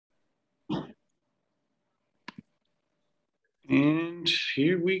And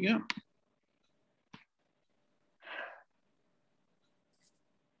here we go.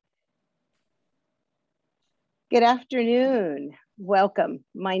 Good afternoon. Welcome.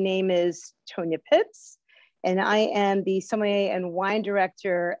 My name is Tonya Pitts, and I am the Sommelier and Wine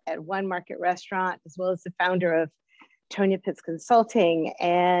Director at One Market Restaurant, as well as the founder of Tonya Pitts Consulting.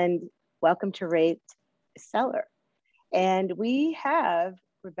 And welcome to Rate Cellar. And we have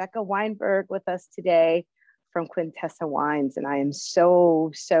Rebekah Wineburg with us today from Quintessa Wines. And I am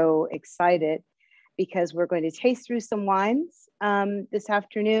so excited because we're going to taste through some wines this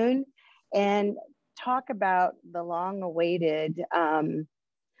afternoon and talk about the long-awaited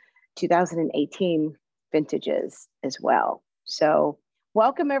 2018 vintages as well. So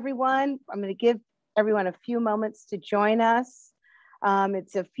welcome, everyone. I'm going to give everyone a few moments to join us.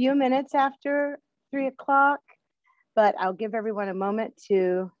 It's a few minutes after 3 o'clock, but I'll give everyone a moment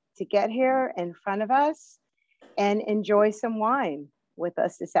to get here in front of us and enjoy some wine with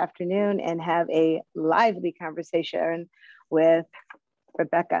us this afternoon and have a lively conversation with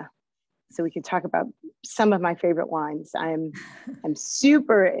Rebekah, so we can talk about some of my favorite wines. I'm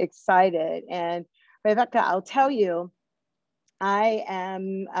super excited. And Rebekah, I'll tell you, I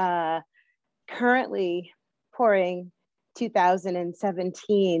am currently pouring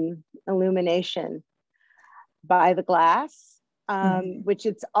 2017 Illumination by the glass, which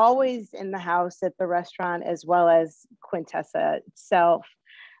it's always in the house at the restaurant as well as Quintessa itself.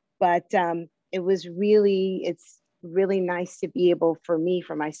 But it's really nice to be able, for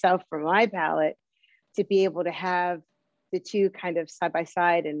myself, for my palate, to be able to have the two kind of side by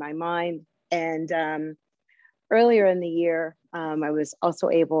side in my mind. And earlier in the year, I was also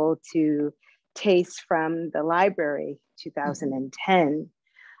able to taste from the library 2010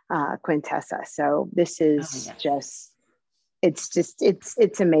 Quintessa. So this is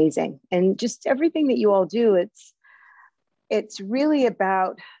it's amazing. And just everything that you all do, it's really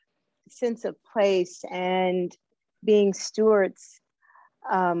about sense of place and being stewards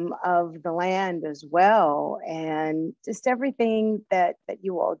of the land as well, and just everything that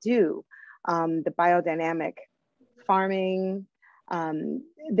you all do, the biodynamic farming,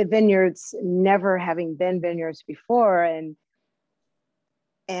 the vineyards never having been vineyards before,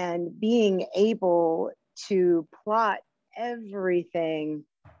 and being able to plot everything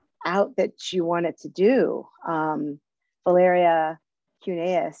out that you want it to do. Valeria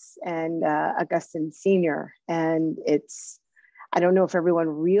Cuneus and Augustin Sr. And I don't know if everyone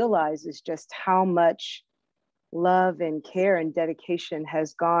realizes just how much love and care and dedication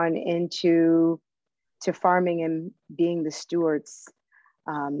has gone into farming and being the stewards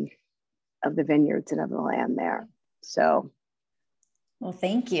of the vineyards and of the land there. So. Well,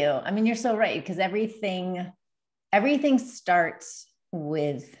 thank you. I mean, you're so right, because everything starts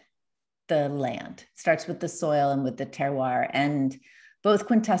with the land, it starts with the soil and with the terroir. And both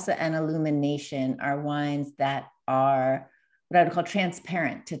Quintessa and Illumination are wines that are what I would call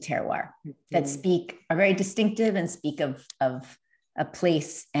transparent to terroir, that are very distinctive and speak of a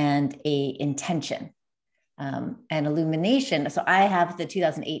place and a intention. And Illumination, so I have the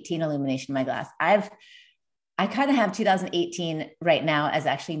 2018 Illumination in my glass. I kind of have 2018 right now as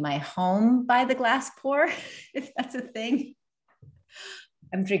actually my home by the glass pour, if that's a thing.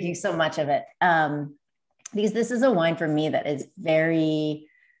 I'm drinking so much of it. Because this is a wine for me that is very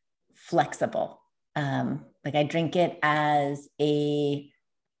flexible. Like I drink it as a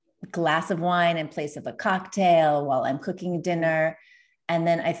glass of wine in place of a cocktail while I'm cooking dinner. And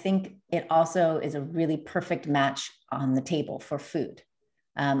then I think it also is a really perfect match on the table for food.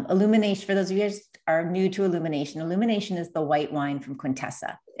 Illumination, for those of you who are new to Illumination is the white wine from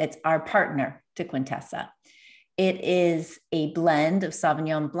Quintessa. It's our partner to Quintessa. It is a blend of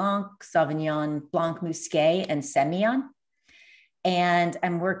Sauvignon Blanc, Sauvignon Blanc Musqué, and Semillon. And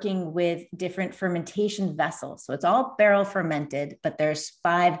I'm working with different fermentation vessels. So it's all barrel fermented, but there's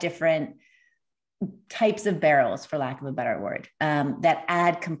 5 different types of barrels, for lack of a better word, that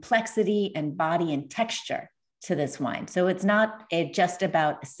add complexity and body and texture to this wine. So it's not just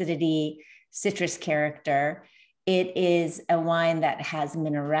about acidity, citrus character. It is a wine that has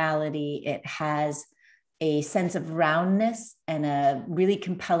minerality. It has a sense of roundness and a really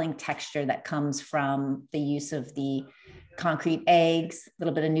compelling texture that comes from the use of the concrete eggs, a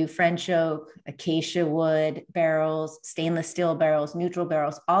little bit of new French oak, acacia wood barrels, stainless steel barrels, neutral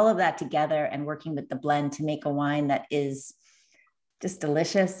barrels, all of that together, and working with the blend to make a wine that is just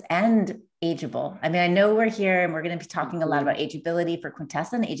delicious and ageable. I mean, I know we're here and we're going to be talking a lot about ageability for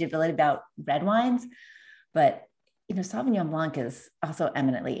Quintessa and ageability about red wines, but Sauvignon Blanc is also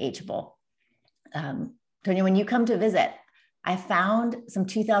eminently ageable. Tonya, when you come to visit, I found some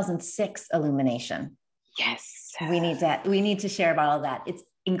 2006 Illumination. Yes. We need to share about all that. It's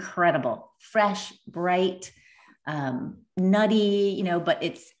incredible, fresh, bright, nutty, you know, but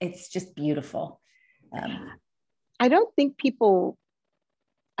it's just beautiful. I don't think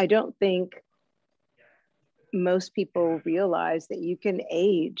most people realize that you can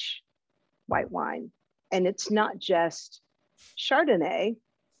age white wine, and it's not just Chardonnay,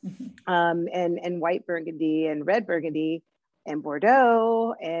 and white Burgundy and red Burgundy and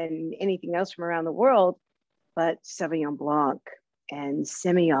Bordeaux and anything else from around the world, but Sauvignon Blanc and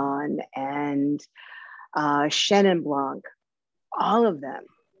Semillon and Chenin Blanc, all of them,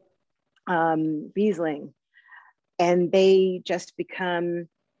 Riesling, and they just become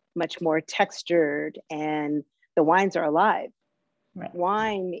much more textured, and the wines are alive. Right.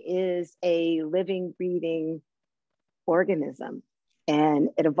 Wine is a living, breathing organism, and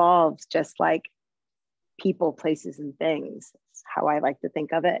it evolves just like people, places, and things. That's how I like to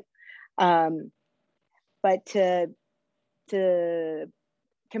think of it. But to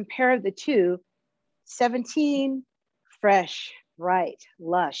compare the two, 17, fresh, bright,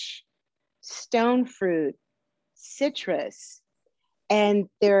 lush, stone fruit, citrus, and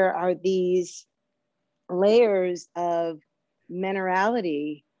there are these layers of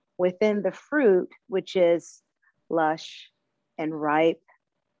minerality within the fruit, which is lush and ripe,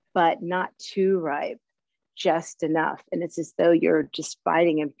 but not too ripe, just enough. And it's as though you're just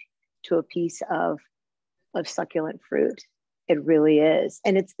biting into a piece of succulent fruit. It really is.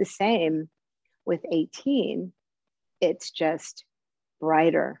 And it's the same with 18. It's just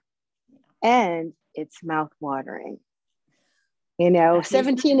brighter and it's mouth-watering. You know,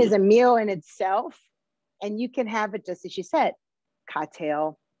 17 is a meal in itself, and you can have it just as you said,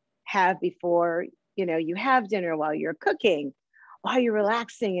 cocktail, have before, you know, you have dinner, while you're cooking, while you're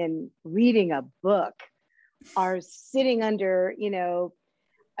relaxing and reading a book, or sitting under, you know,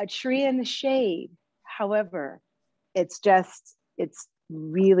 a tree in the shade. However, it's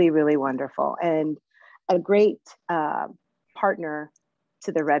really, really wonderful, and a great partner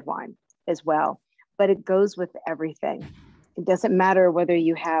to the red wine as well. But it goes with everything. It doesn't matter whether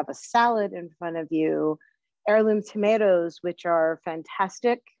you have a salad in front of you, heirloom tomatoes, which are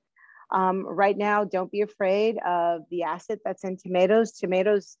fantastic. Right now, don't be afraid of the acid that's in tomatoes.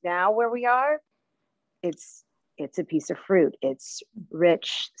 Tomatoes now, where we are, it's a piece of fruit. It's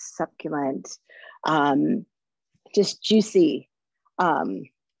rich, succulent, just juicy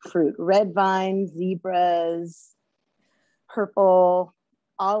fruit. Red vines, zebras, purple,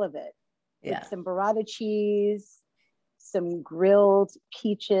 all of it. Yeah. With some burrata cheese, some grilled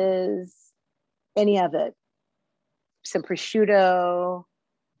peaches, any of it. Some prosciutto,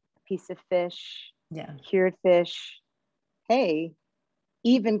 a piece of fish, Yeah, cured fish. Hey,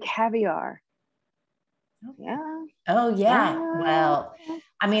 even caviar. Yeah. Oh yeah. Well,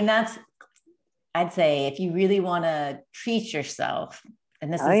 I mean, I'd say if you really want to treat yourself,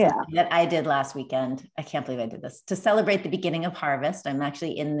 and this is something that I did last weekend. I can't believe I did this to celebrate the beginning of harvest. I'm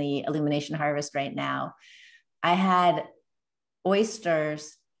actually in the Illumination harvest right now. I had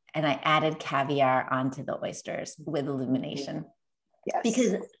oysters and I added caviar onto the oysters with Illumination. Yes.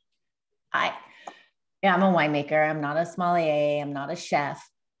 Because I'm a winemaker. I'm not a sommelier. I'm not a chef.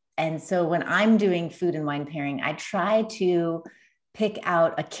 And so when I'm doing food and wine pairing, I try to pick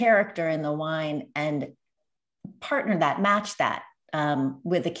out a character in the wine and match that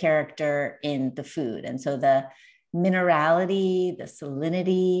with the character in the food. And so the minerality, the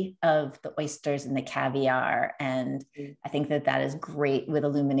salinity of the oysters and the caviar. And I think that is great with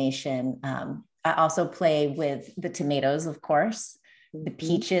Illumination. I also play with the tomatoes, of course. The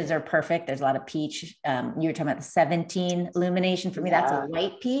peaches are perfect. There's a lot of peach. You were talking about the 17 Illumination. For me, that's a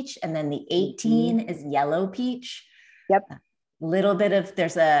white peach. And then the 18 is yellow peach. Yep. Little bit of,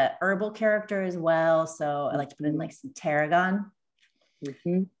 there's a herbal character as well. So I like to put in like some tarragon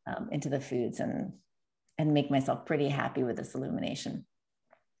into the foods and make myself pretty happy with this Illumination.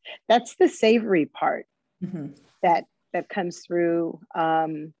 That's the savory part that comes through,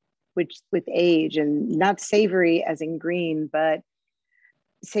 which with age, and not savory as in green, but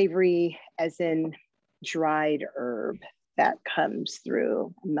savory as in dried herb that comes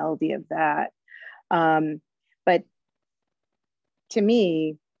through, a melody of that. But to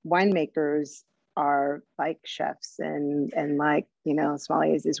me, winemakers are like chefs and like, you know,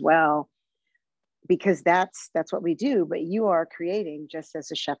 sommeliers as well, because that's what we do. But you are creating just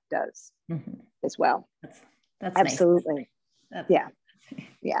as a chef does as well. That's absolutely nice.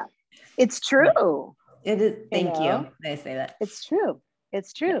 Yeah, it's true. It is. Thank you. I say that. It's true.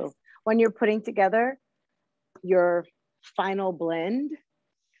 Yes. When you're putting together your final blend,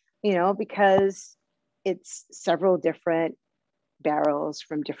 you know, because it's several different barrels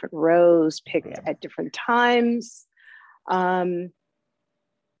from different rows picked at different times,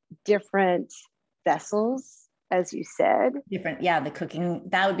 different vessels, as you said. Different, yeah, the cooking,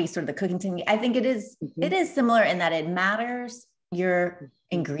 that would be sort of the cooking technique. I think it is similar in that it matters your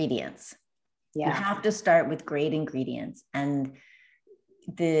ingredients. Yeah. You have to start with great ingredients. And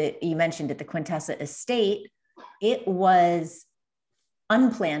you mentioned it, the Quintessa Estate, it was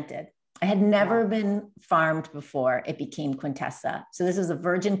unplanted. It had never been farmed before it became Quintessa. So this was a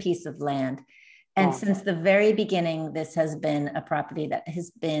virgin piece of land. And since the very beginning, this has been a property that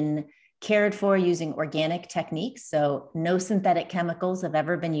has been cared for using organic techniques. So no synthetic chemicals have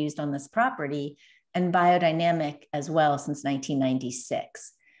ever been used on this property, and biodynamic as well since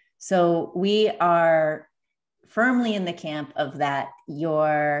 1996. So we are firmly in the camp of that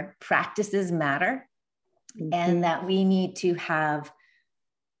your practices matter, and that we need to have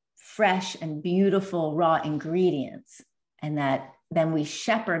fresh and beautiful raw ingredients, and that then we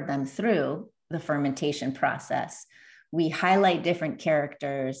shepherd them through the fermentation process. We highlight different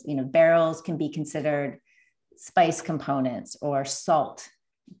characters. You know, barrels can be considered spice components or salt,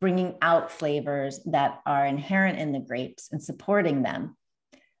 bringing out flavors that are inherent in the grapes and supporting them.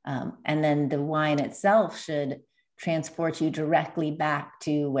 And then the wine itself should transport you directly back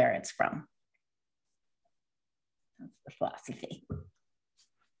to where it's from. That's the philosophy.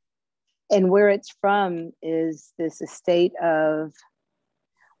 And where it's from is this estate of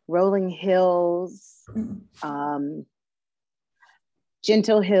rolling hills,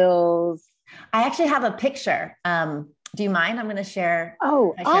 gentle hills. I actually have a picture. Do you mind? I'm going to share.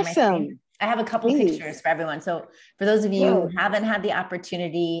 Oh, awesome. I have a couple pictures for everyone. So for those of you who haven't had the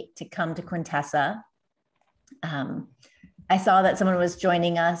opportunity to come to Quintessa, I saw that someone was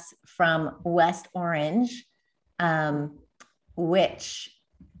joining us from West Orange, which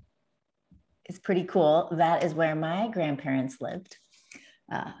is pretty cool. That is where my grandparents lived.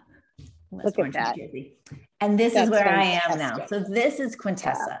 Look at that. And this is where I am now. So this is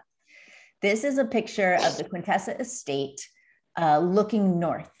Quintessa. Yeah. This is a picture of the Quintessa Estate looking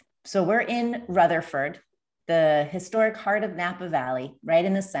north. So we're in Rutherford, the historic heart of Napa Valley, right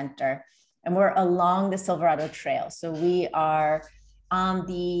in the center. And we're along the Silverado Trail. So we are on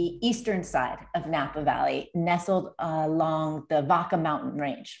the eastern side of Napa Valley, nestled along the Vaca Mountain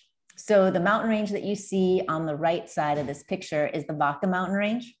Range. So the mountain range that you see on the right side of this picture is the Vaca Mountain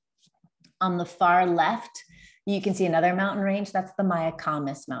Range. On the far left, you can see another mountain range. That's the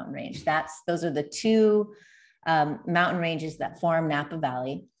Mayacamas Mountain Range. Those are the two mountain ranges that form Napa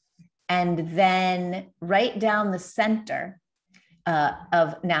Valley. And then right down the center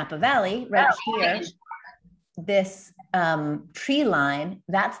of Napa Valley, right here, this tree line,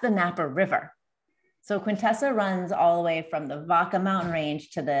 that's the Napa River. So Quintessa runs all the way from the Vaca Mountain Range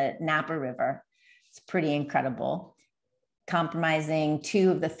to the Napa River. It's pretty incredible, comprising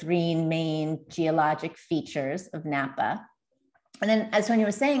two of the three main geologic features of Napa. And then, as Tonya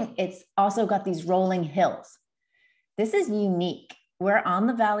was saying, it's also got these rolling hills. This is unique. We're on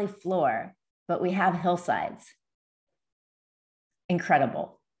the valley floor, but we have hillsides.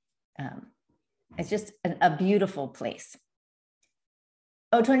 Incredible. It's just a beautiful place.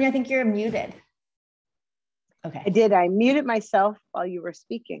 Oh, Tonya, I think you're muted. Okay. I did. I muted myself while you were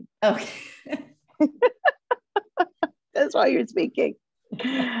speaking. Okay. That's why you're speaking.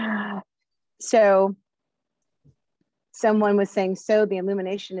 So someone was saying, so the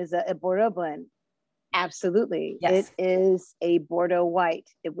Illumination is a Bordeaux blend. Absolutely. Yes. It is a Bordeaux white.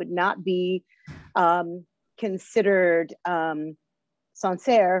 It would not be considered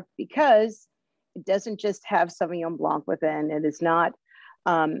Sancerre because it doesn't just have Sauvignon Blanc within. It is not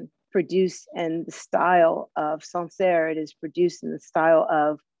produced in the style of Sancerre. It is produced in the style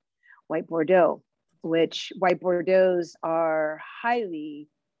of white Bordeaux, which white Bordeaux's are highly,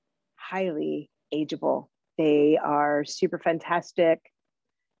 highly ageable. They are super fantastic,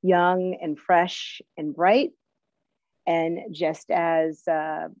 young and fresh and bright. And just as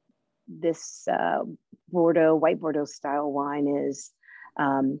this Bordeaux, white Bordeaux style wine is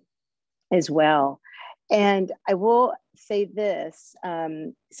as well. And I will say this,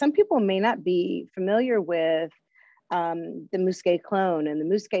 some people may not be familiar with the Musqué clone, and the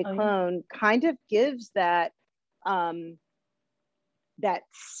Musqué clone kind of gives that that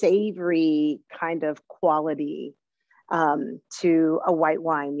savory kind of quality to a white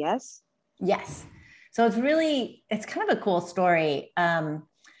wine. Yes. Yes. So it's kind of a cool story.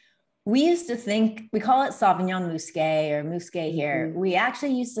 We used to think, we call it Sauvignon Musqué or Musqué here. Mm-hmm. We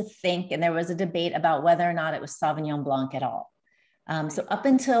actually used to think, and there was a debate about whether or not it was Sauvignon Blanc at all. So up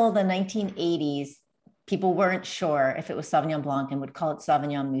until the 1980s, people weren't sure if it was Sauvignon Blanc and would call it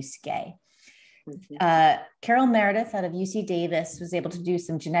Sauvignon Musqué. Carol Meredith out of UC Davis was able to do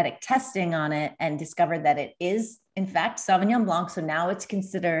some genetic testing on it and discovered that it is, in fact, Sauvignon Blanc. So now it's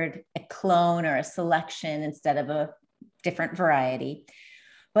considered a clone or a selection instead of a different variety.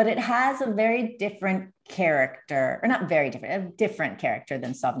 But it has a very different character, or not very different, a different character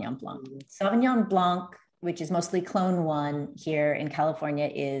than Sauvignon Blanc. Sauvignon Blanc, which is mostly clone 1 here in California,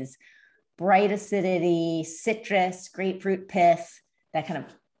 is bright acidity, citrus, grapefruit pith, that kind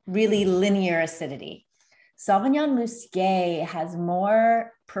of really linear acidity. Sauvignon Musqué has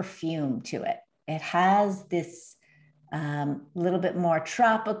more perfume to it. It has this little bit more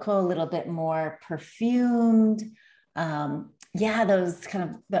tropical, a little bit more perfumed. Those kind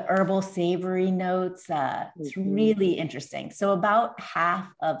of the herbal savory notes. It's really interesting. So about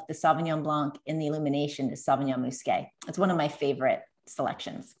half of the Sauvignon Blanc in the Illumination is Sauvignon Musqué. It's one of my favorite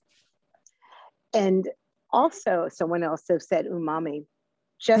selections. And also, someone also said umami,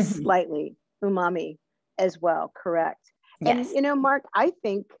 just slightly umami as well, correct? Yes. And, you know, Mark, I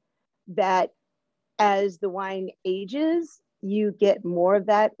think that as the wine ages, you get more of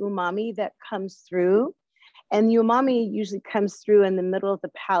that umami that comes through. And the umami usually comes through in the middle of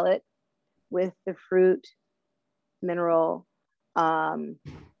the palate with the fruit, mineral, and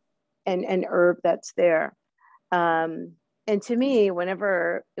herb that's there. And to me,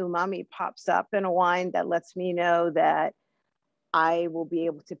 whenever umami pops up in a wine, that lets me know that I will be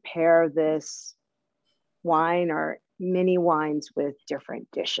able to pair this wine or many wines with different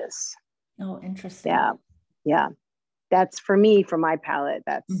dishes. Oh, interesting. Yeah. That's for me, for my palate.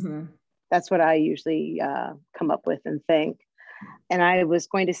 That's what I usually come up with and think. And I was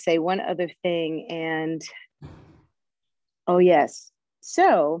going to say one other thing, and oh yes.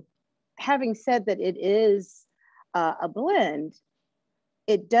 So having said that it is a blend,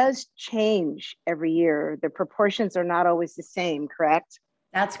 it does change every year. The proportions are not always the same, correct?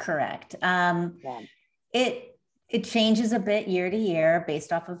 That's correct. It changes a bit year to year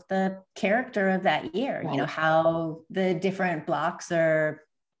based off of the character of that year. Right. You know, how the different blocks are,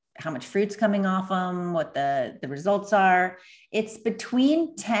 how much fruit's coming off them, what the results are. It's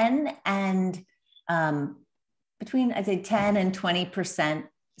between 10 and I'd say 10 and 20%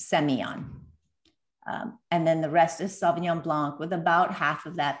 Semillon. And then the rest is Sauvignon Blanc, with about half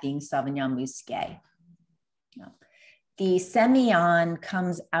of that being Sauvignon Musqué. The Semillon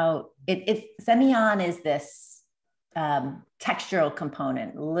comes out, Semillon is this textural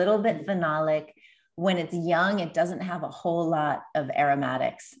component, a little bit phenolic. When it's young, it doesn't have a whole lot of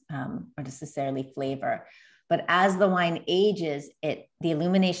aromatics or necessarily flavor. But as the wine ages, the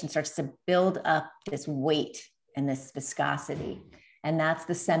illumination starts to build up this weight and this viscosity. And that's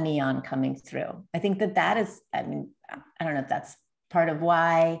the Semillon coming through. I think that is, I don't know if that's part of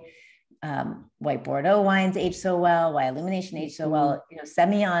why white Bordeaux wines age so well, why Illumination age so well. You know,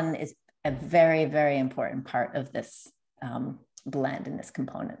 Semillon is a very, very important part of this blend and this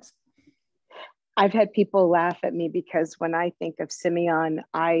component. I've had people laugh at me because when I think of Semillon,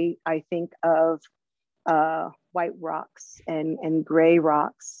 I think of white rocks and gray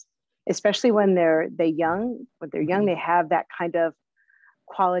rocks, especially when they're young. When they're young, they have that kind of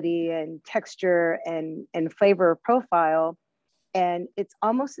quality and texture and flavor profile. And it's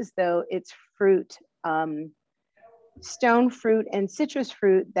almost as though it's fruit, stone fruit and citrus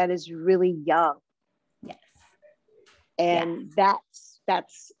fruit that is really young. Yes. And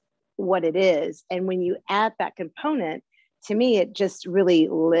that's what it is. And when you add that component, to me, it just really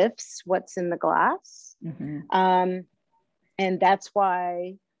lifts what's in the glass. And that's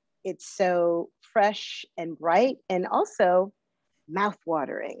why it's so fresh and bright, and also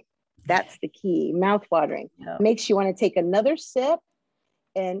mouth-watering. That's the key, mouth-watering. Makes you want to take another sip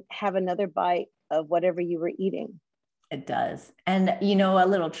and have another bite of whatever you were eating. It does. And, you know, a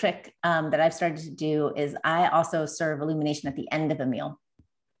little trick that I've started to do is I also serve illumination at the end of a meal.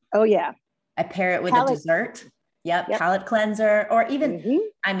 Oh, yeah. I pair it with a dessert. Yep. Palate cleanser, or even,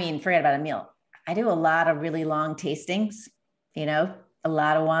 I mean, forget about a meal. I do a lot of really long tastings, you know, a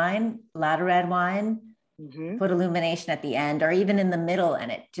lot of wine, a lot of red wine, put illumination at the end or even in the middle.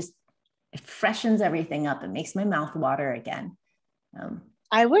 And it freshens everything up. It makes my mouth water again.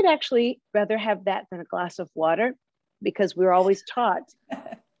 I would actually rather have that than a glass of water, because we're always taught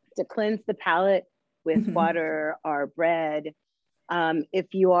to cleanse the palate with water or bread.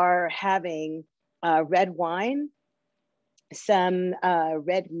 If you are having red wine, some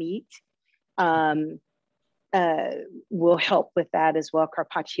red meat will help with that as well,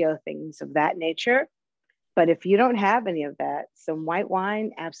 carpaccio, things of that nature. But if you don't have any of that, some white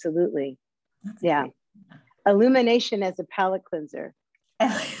wine, absolutely. That's great. Illumination as a palate cleanser.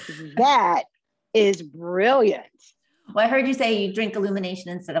 That is brilliant. Well, I heard you say you drink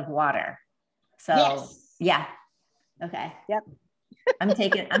illumination instead of water. So yes. yeah. Okay. Yep. I'm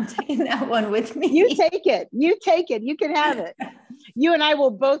taking that one with me. You take it. You take it. You can have it. You and I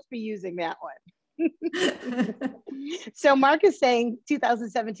will both be using that one. So Mark is saying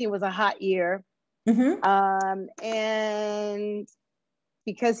 2017 was a hot year. And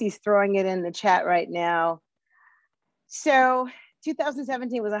because he's throwing it in the chat right now. So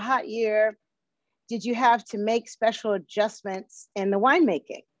 2017 was a hot year. Did you have to make special adjustments in the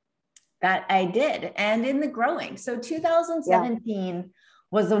winemaking? That I did, and in the growing. So 2017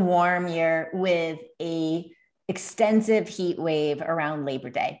 was a warm year with a extensive heat wave around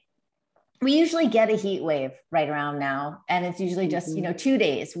Labor Day. We usually get a heat wave right around now, and it's usually just 2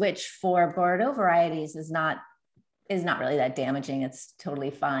 days, which for Bordeaux varieties is not really that damaging. It's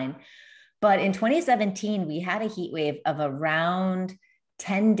totally fine. But in 2017, we had a heat wave of around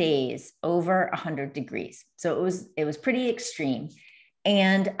 10 days over 100 degrees. So it was pretty extreme.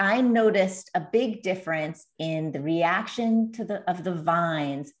 And I noticed a big difference in the reaction of the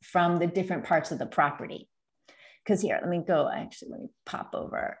vines from the different parts of the property. Because here, let me pop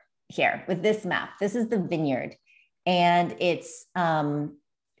over here with this map. This is the vineyard. And it's, I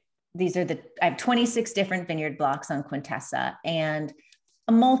have 26 different vineyard blocks on Quintessa and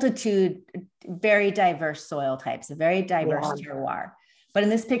a multitude, very diverse soil types, a very diverse terroir. But in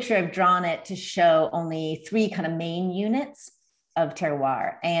this picture, I've drawn it to show only 3 kind of main units of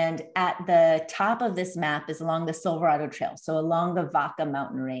terroir. And at the top of this map is along the Silverado Trail, so along the Vaca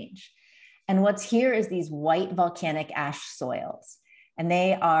mountain range. And what's here is these white volcanic ash soils. And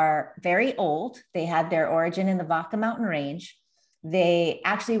they are very old. They had their origin in the Vaca mountain range. They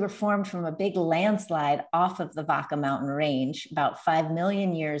actually were formed from a big landslide off of the Vaca mountain range about 5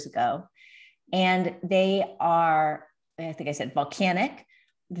 million years ago. And they are, I think I said volcanic,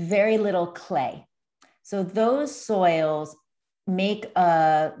 very little clay. So those soils make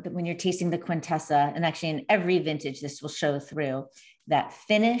when you're tasting the Quintessa, and actually in every vintage this will show through, that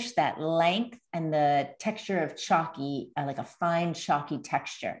finish, that length, and the texture of chalky, like a fine chalky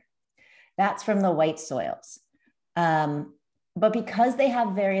texture. That's from the white soils. But because they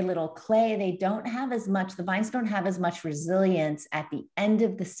have very little clay, the vines don't have as much resilience at the end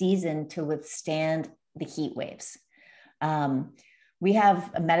of the season to withstand the heat waves. We have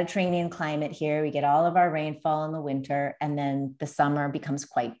a Mediterranean climate here. We get all of our rainfall in the winter, and then the summer becomes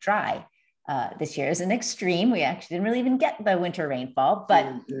quite dry. This year is an extreme. We actually didn't really even get the winter rainfall,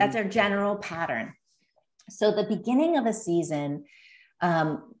 but that's our general pattern. So the beginning of a season,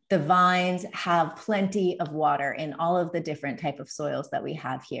 the vines have plenty of water in all of the different type of soils that we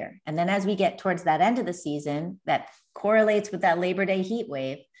have here. And then as we get towards that end of the season, that correlates with that Labor Day heat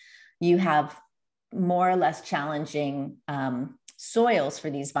wave, you have more or less challenging soils for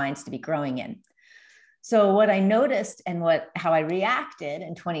these vines to be growing in. So what I noticed and how I reacted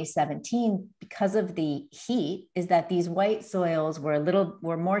in 2017 because of the heat is that these white soils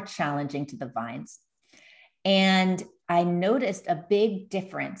were more challenging to the vines. And I noticed a big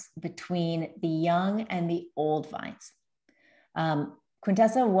difference between the young and the old vines.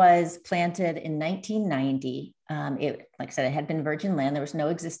 Quintessa was planted in 1990. Like I said, it had been virgin land. There was no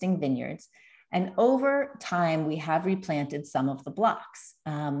existing vineyards. And over time, we have replanted some of the blocks.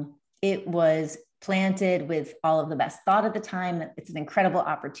 It was planted with all of the best thought at the time. It's an incredible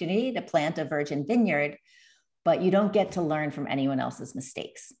opportunity to plant a virgin vineyard, but you don't get to learn from anyone else's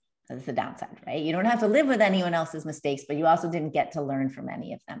mistakes. That's the downside, right? You don't have to live with anyone else's mistakes, but you also didn't get to learn from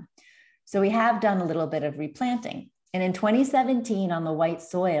any of them. So we have done a little bit of replanting. And in 2017 on the white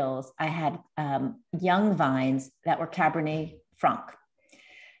soils, I had young vines that were Cabernet Franc.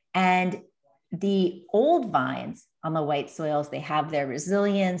 And the old vines on the white soils, they have their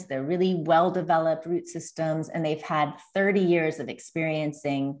resilience, they're really well-developed root systems, and they've had 30 years of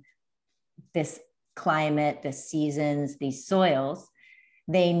experiencing this climate, the seasons, these soils.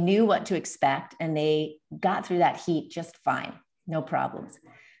 They knew what to expect and they got through that heat just fine, no problems.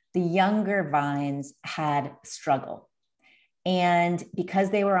 The younger vines had struggle. And because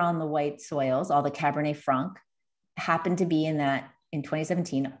they were on the white soils, all the Cabernet Franc happened to be in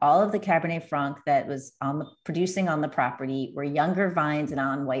 2017, all of the Cabernet Franc that was producing on the property were younger vines and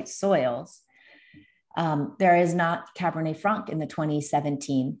on white soils. There is not Cabernet Franc in the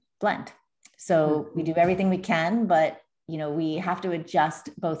 2017 blend. So we do everything we can, but we have to adjust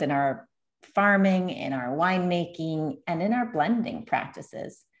both in our farming, in our winemaking, and in our blending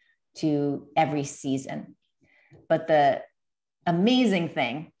practices to every season. But the amazing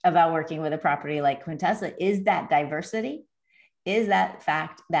thing about working with a property like Quintessa is that diversity, is that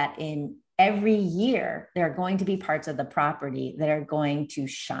fact that in every year, there are going to be parts of the property that are going to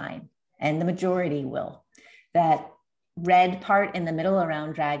shine, and the majority will. That red part in the middle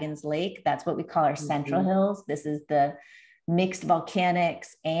around Dragon's Lake, that's what we call our central hills. This is the mixed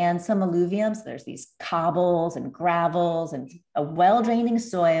volcanics and some alluvium. So there's these cobbles and gravels and a well-draining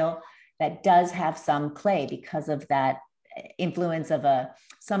soil that does have some clay because of that influence of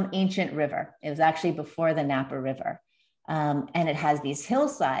some ancient river. It was actually before the Napa River. And it has these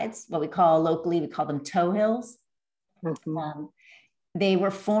hillsides, what we call locally, we call them toe hills. They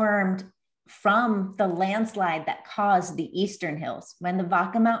were formed from the landslide that caused the Eastern Hills. When the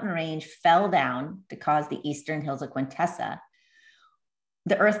Vaca Mountain Range fell down to cause the Eastern Hills of Quintessa,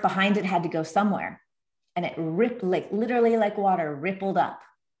 the earth behind it had to go somewhere. And it ripped, like literally like water, rippled up.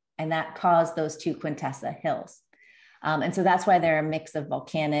 And that caused those two Quintessa hills. And so that's why they're a mix of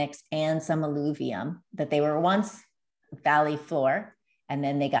volcanics and some alluvium, that they were once valley floor, and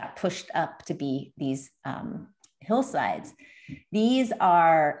then they got pushed up to be these hillsides. These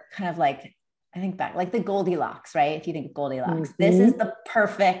are kind of like, I think back, like the Goldilocks, right? If you think of Goldilocks, this is the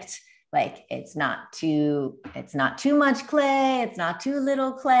perfect, like, it's not too much clay. It's not too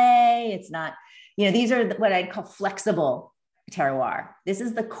little clay. It's not, these are what I'd call flexible terroir. This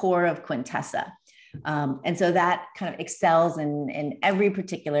is the core of Quintessa. And so that kind of excels in every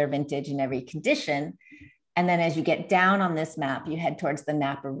particular vintage and every condition. And then as you get down on this map, you head towards the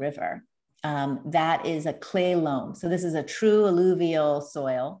Napa River. That is a clay loam. So this is a true alluvial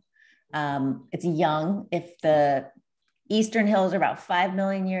soil. It's young. If the Eastern Hills are about 5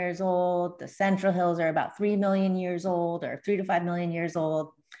 million years old, the Central Hills are about 3 million years old, or 3 to 5 million years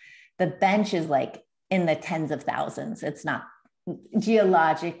old. The bench is like in the tens of thousands. It's not,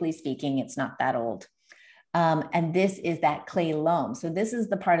 geologically speaking, it's not that old. And this is that clay loam. So this is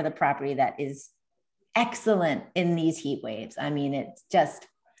the part of the property that is excellent in these heat waves. I mean, it just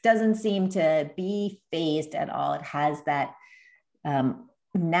doesn't seem to be phased at all. It has that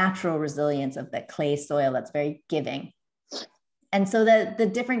natural resilience of the clay soil that's very giving. And so the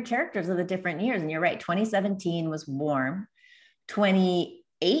different characters of the different years, and you're right, 2017 was warm.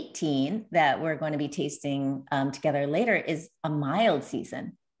 2018, that we're going to be tasting together later, is a mild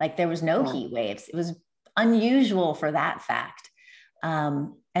season. Like there was no heat waves. It was unusual for that fact.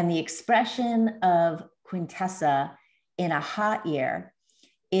 And the expression of Quintessa in a hot year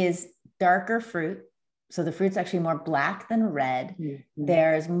is darker fruit. So the fruit's actually more black than red.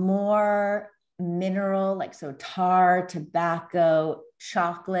 There's more mineral, like so tar, tobacco,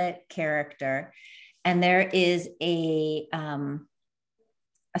 chocolate character. And there is a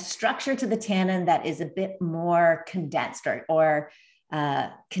structure to the tannin that is a bit more condensed or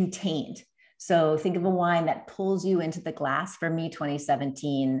contained. So think of a wine that pulls you into the glass. For me,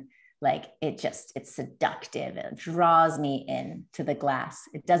 2017, like it's seductive. It draws me in to the glass.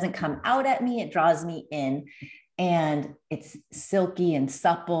 It doesn't come out at me. It draws me in, and it's silky and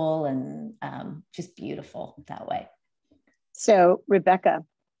supple and just beautiful that way. So Rebekah,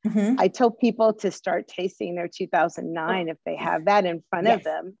 I told people to start tasting their 2009 if they have that in front of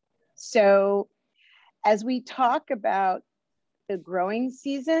them. So as we talk about the growing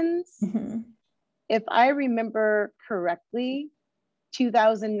seasons, if I remember correctly,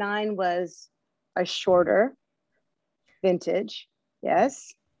 2009 was a shorter vintage.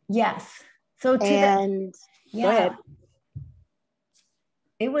 Yes. Yes. So go ahead.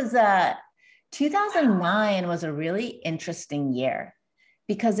 It was 2009 was a really interesting year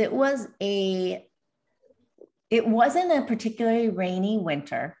because it wasn't a particularly rainy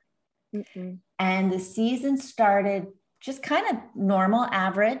winter. And the season started just kind of normal,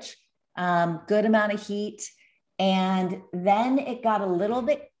 average, good amount of heat. And then it got a little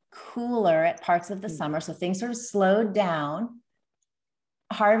bit cooler at parts of the summer. So things sort of slowed down.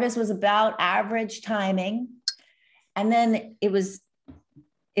 Harvest was about average timing. And then it was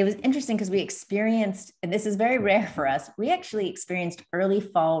interesting because we experienced, and this is very rare for us, we actually experienced early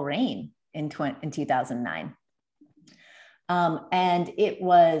fall rain in 2009. And it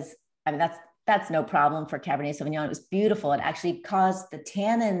was, I mean, that's no problem for Cabernet Sauvignon. It was beautiful. It actually caused the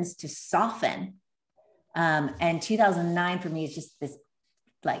tannins to soften. And 2009 for me is just this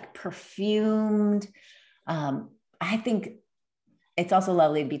like perfumed, I think it's also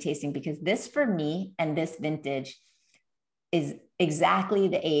lovely to be tasting because this for me and this vintage is exactly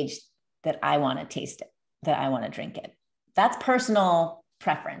the age that I want to taste it, that I want to drink it. That's personal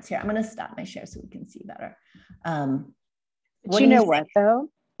preference. Here, I'm going to stop my share so we can see better. What though?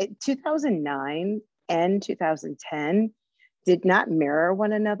 2009 and 2010 did not mirror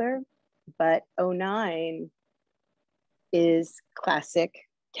one another, but 2009 is classic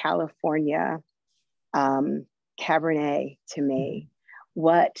California Cabernet to me.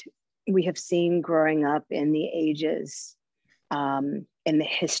 What we have seen growing up in the ages, in the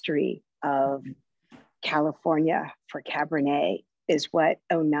history of California for Cabernet is what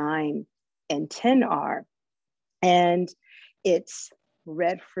 09 and 10 are. And it's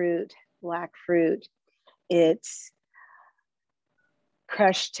red fruit, black fruit, it's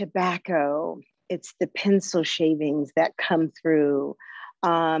crushed tobacco, it's the pencil shavings that come through,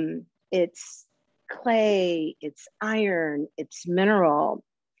 it's clay, it's iron, it's mineral.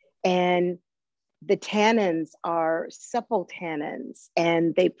 And the tannins are supple tannins,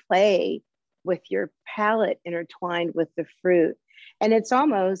 and they play with your palate intertwined with the fruit. And it's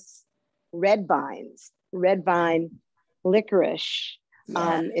almost red vines, red vine licorice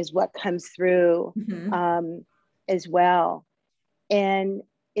is what comes through as well. And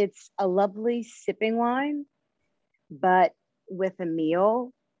it's a lovely sipping wine, but with a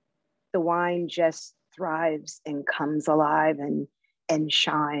meal, the wine just thrives and comes alive and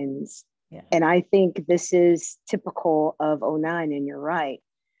shines. Yeah. And I think this is typical of 09, and you're right,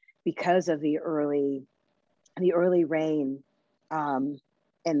 because of the early rain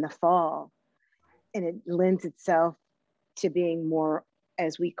in the fall. And it lends itself to being more,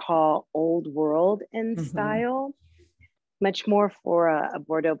 as we call, old world in style, much more for a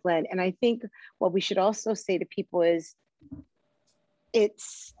Bordeaux blend. And I think what we should also say to people is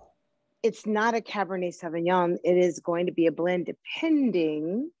it's not a Cabernet Sauvignon. It is going to be a blend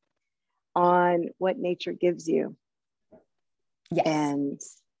depending on what nature gives you. Yes. And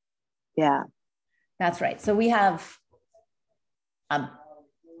yeah. That's right. So we have a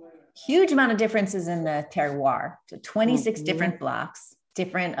huge amount of differences in the terroir. So 26 different blocks,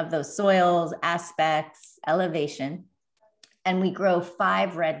 different of those soils, aspects, elevation. And we grow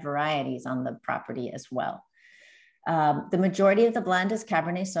 5 red varieties on the property as well. The majority of the blend is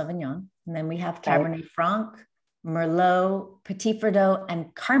Cabernet Sauvignon. And then we have Cabernet Franc, Merlot, Petit Verdot,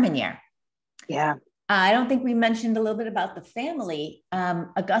 and Carmenere. Yeah. I don't think we mentioned a little bit about the family.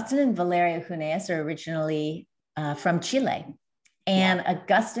 Agustin and Valeria Huneeus are originally from Chile. And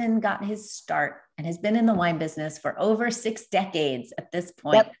Agustin got his start and has been in the wine business for over 6 decades at this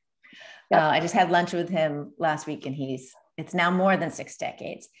point. I just had lunch with him last week, and it's now more than 6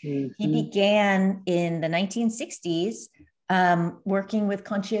 decades. He began in the 1960s working with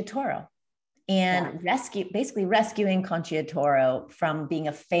Conciliatoro and basically rescuing Conciliatoro from being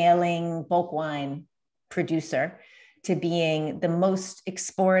a failing bulk wine producer to being the most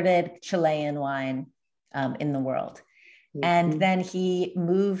exported Chilean wine in the world. And then the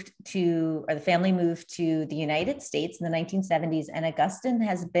family moved to the United States in the 1970s. And Agustin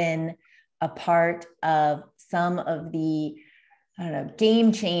has been a part of some of the,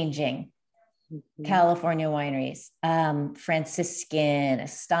 game-changing California wineries, Franciscan,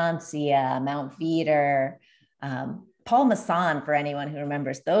 Estancia, Mount Veeder, Paul Masson, for anyone who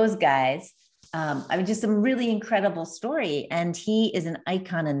remembers those guys. Just some really incredible story. And he is an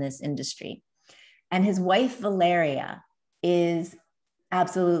icon in this industry. And his wife, Valeria, is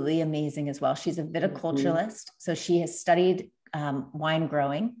absolutely amazing as well. She's a viticulturalist. So she has studied wine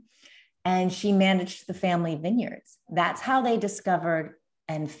growing, and she managed the family vineyards. That's how they discovered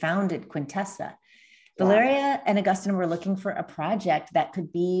and founded Quintessa. Valeria and Agustin were looking for a project that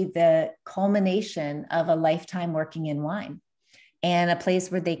could be the culmination of a lifetime working in wine, and a place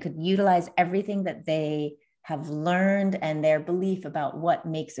where they could utilize everything that they have learned and their belief about what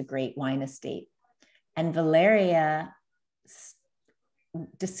makes a great wine estate. And Valeria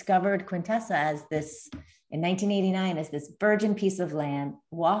discovered Quintessa in 1989 as this virgin piece of land,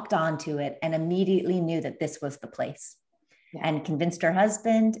 walked onto it, and immediately knew that this was the place, and convinced her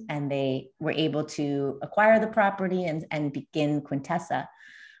husband, and they were able to acquire the property and begin Quintessa,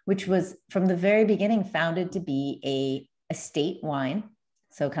 which was from the very beginning founded to be a estate wine.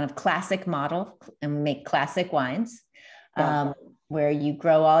 So kind of classic model, and we make classic wines where you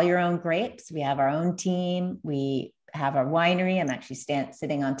grow all your own grapes. We have our own team. We have our winery. I'm actually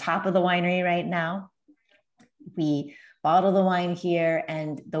sitting on top of the winery right now. We bottle the wine here,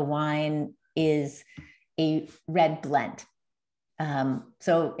 and the wine is a red blend.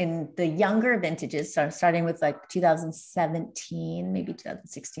 So in the younger vintages, so starting with like 2017, maybe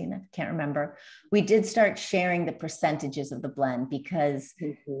 2016, I can't remember, we did start sharing the percentages of the blend because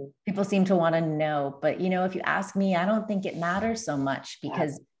people seem to want to know. But, if you ask me, I don't think it matters so much,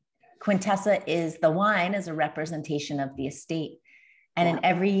 because Quintessa is the wine as a representation of the estate. And in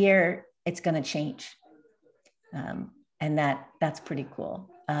every year, it's going to change. And that's pretty cool.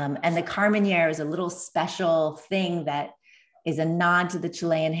 And the Carmenere is a little special thing that is a nod to the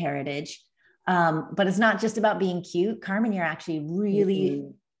Chilean heritage. But it's not just about being cute. Carmenere actually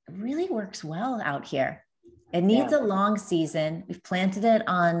really works well out here. It needs a long season. We've planted it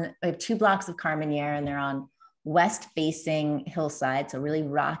we have 2 blocks of Carmenere, and they're on west facing hillside. So really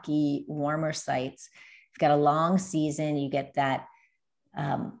rocky, warmer sites. got a long season. You get that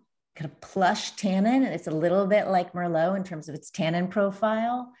kind of plush tannin. It's a little bit like Merlot in terms of its tannin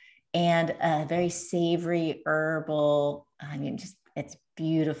profile, and a very savory herbal. I mean, just it's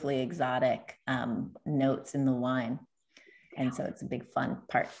beautifully exotic notes in the wine. And so it's a big fun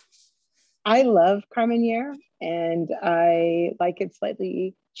part. I love Carmenere, and I like it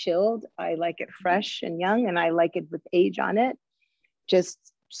slightly chilled. I like it fresh and young, and I like it with age on it. Just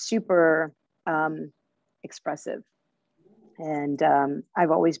super expressive. And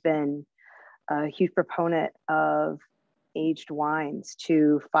I've always been a huge proponent of aged wines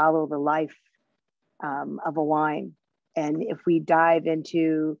to follow the life of a wine. And if we dive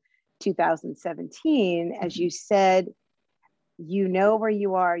into 2017, as you said, you know where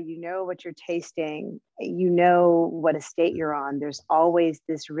you are, you know what you're tasting, you know what estate you're on. There's always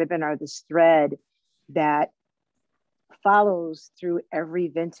this ribbon or this thread that follows through every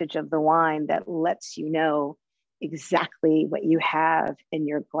vintage of the wine that lets you know exactly what you have in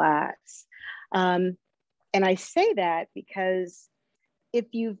your glass. And I say that because if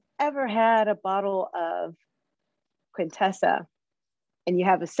you've ever had a bottle of Quintessa and you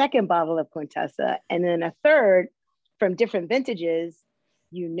have a second bottle of Quintessa and then a third from different vintages,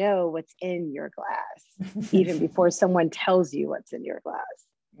 you know what's in your glass even before someone tells you what's in your glass.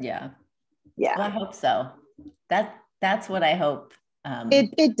 Yeah. Yeah. Well, I hope so. That's what I hope.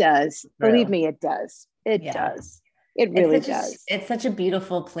 It does. Believe me, it does. It does. It really does. It's such a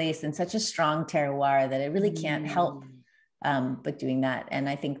beautiful place and such a strong terroir that it really can't help but doing that. And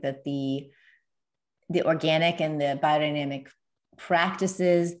I think that the organic and the biodynamic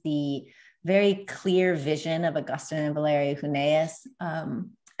practices, the very clear vision of Augustin and Valeria Huneeus,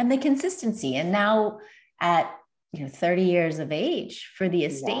 and the consistency. And now at 30 years of age for the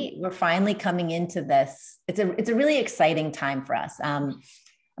estate, we're finally coming into this. It's a really exciting time for us.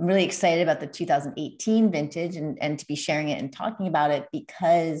 I'm really excited about the 2018 vintage and to be sharing it and talking about it,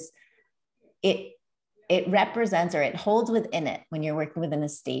 because it represents, or it holds within it, when you're working with an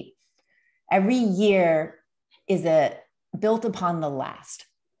estate, every year is built upon the last.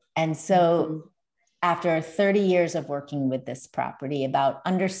 And so after 30 years of working with this property, about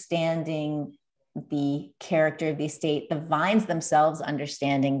understanding the character of the estate, the vines themselves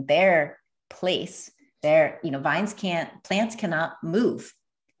understanding their place, plants cannot move.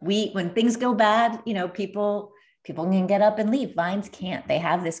 When things go bad, people can get up and leave. Vines can't. They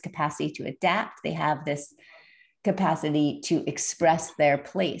have this capacity to adapt. They have this capacity to express their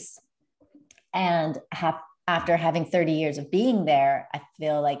place. And after having 30 years of being there, I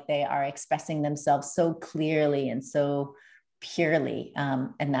feel like they are expressing themselves so clearly and so purely.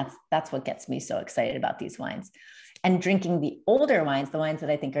 And that's what gets me so excited about these wines. And drinking the older wines, the wines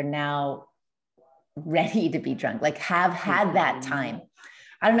that I think are now ready to be drunk, like have had that time.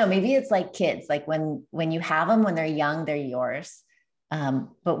 I don't know, maybe it's like kids, like when you have them, when they're young, they're yours.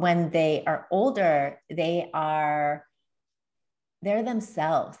 But when they are older, they're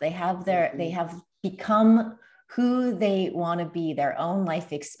themselves. They have become who they want to be. Their own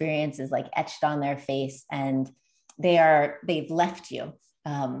life experiences like etched on their face, and they've left you.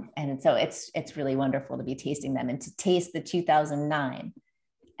 And so it's really wonderful to be tasting them and to taste the 2009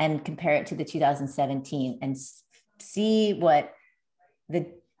 and compare it to the 2017 and see what the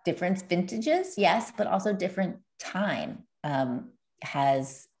different vintages, yes, but also different time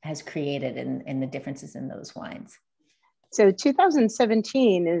has created in the differences in those wines. So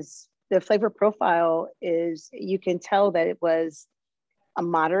 2017 is the flavor profile is, you can tell that it was a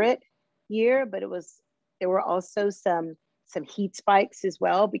moderate year, but there were also some heat spikes as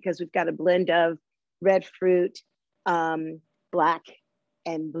well, because we've got a blend of red fruit, black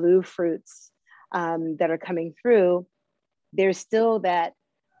and blue fruits that are coming through. There's still that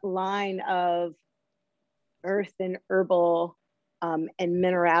line of earth and herbal and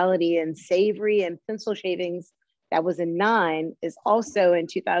minerality and savory and pencil shavings that was in 9 is also in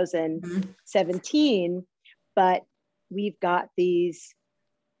 2017, but we've got these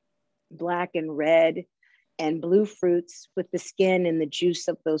black and red and blue fruits with the skin and the juice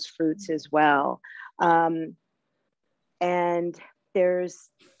of those fruits as well. And there's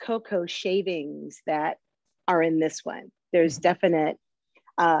cocoa shavings that are in this one. There's definite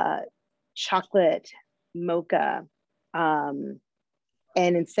chocolate, mocha, and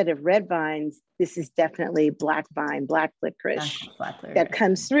instead of red vines, this is definitely black vine, black licorice that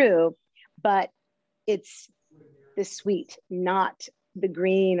comes through, but it's the sweet, not the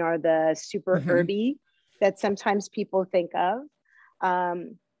green or the super herby that sometimes people think of.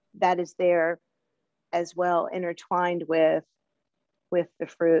 That is there as well, intertwined with the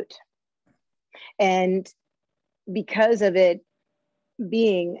fruit. And because of it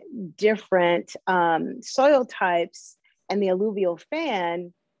being different soil types and the alluvial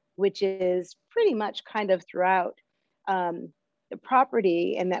fan, which is pretty much kind of throughout the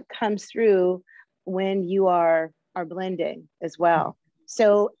property, and that comes through when you are blending as well.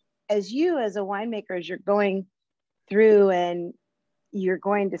 So as a winemaker, as you're going through and you're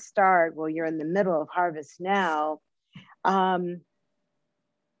going to start, well, you're in the middle of harvest now,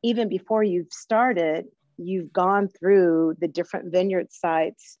 even before you've started, you've gone through the different vineyard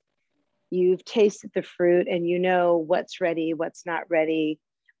sites, you've tasted the fruit, and you know what's ready, what's not ready,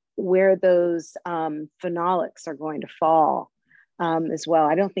 where those phenolics are going to fall as well.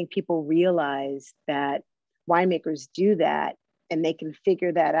 I don't think people realize that winemakers do that, and they can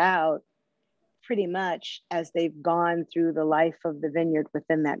figure that out pretty much as they've gone through the life of the vineyard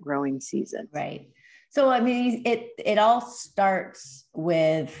within that growing season. Right. So, I mean, it all starts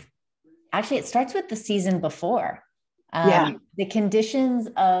with, actually, it starts with the season before. The conditions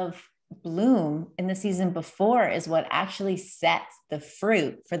of bloom in the season before is what actually sets the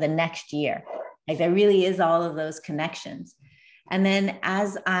fruit for the next year. Like, there really is all of those connections. And then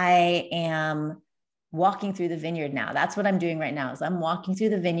as I am walking through the vineyard now, that's what I'm doing right now, is I'm walking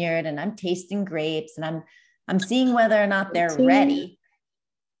through the vineyard and I'm tasting grapes, and I'm seeing whether or not they're 17. ready.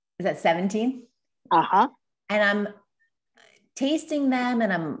 Is that 17? Uh-huh. And I'm tasting them,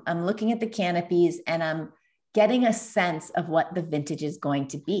 and I'm looking at the canopies, and I'm getting a sense of what the vintage is going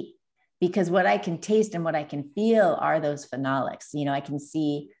to be, because what I can taste and what I can feel are those phenolics. You know, I can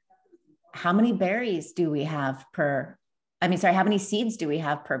see how many berries do we have how many seeds do we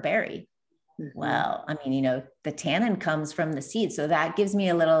have per berry? Mm-hmm. Well, I mean, you know, the tannin comes from the seeds. So that gives me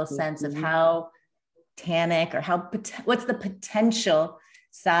a little sense of how tannic, or what's the potential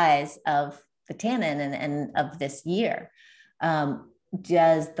size of the tannin and of this year.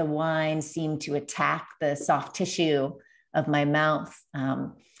 Does the wine seem to attack the soft tissue of my mouth?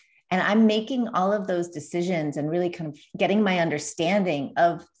 And I'm making all of those decisions and really kind of getting my understanding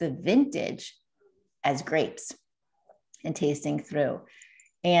of the vintage as grapes and tasting through.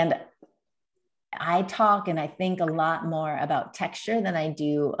 And I talk and I think a lot more about texture than I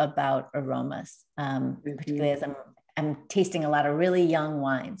do about aromas, particularly as I'm tasting a lot of really young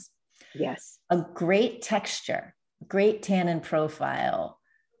wines. Yes. A great texture, great tannin profile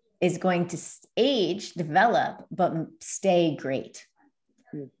is going to develop, but stay great.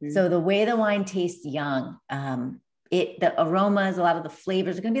 Mm-hmm. So the way the wine tastes young, the aromas, a lot of the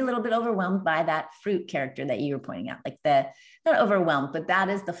flavors are going to be a little bit overwhelmed by that fruit character that you were pointing out, like not overwhelmed, but that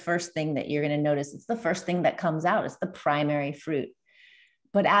is the first thing that you're going to notice. It's the first thing that comes out. It's the primary fruit.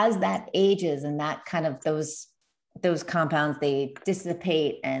 But as that ages, and that kind of those compounds, they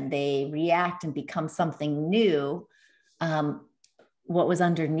dissipate and they react and become something new. What was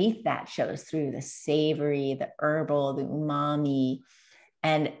underneath that shows through: the savory, the herbal, the umami,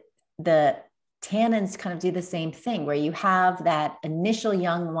 and the tannins kind of do the same thing, where you have that initial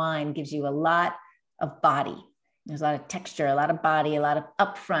young wine gives you a lot of body. There's a lot of texture, a lot of body, a lot of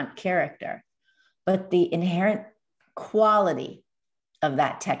upfront character, but the inherent quality of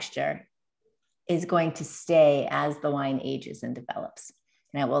that texture is going to stay as the wine ages and develops,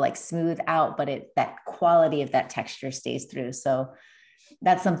 and it will like smooth out, but that quality of that texture stays through. So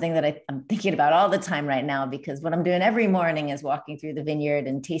that's something that I'm thinking about all the time right now, because what I'm doing every morning is walking through the vineyard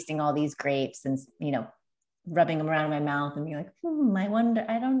and tasting all these grapes and, you know, rubbing them around in my mouth and being like, I wonder,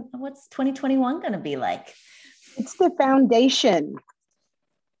 I don't know, what's 2021 going to be like? It's the foundation,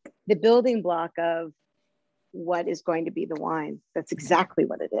 the building block of what is going to be the wine. That's exactly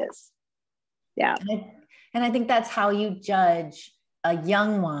what it is. Yeah. And I think that's how you judge a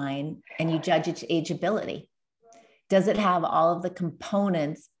young wine, and you judge its ageability. Does it have all of the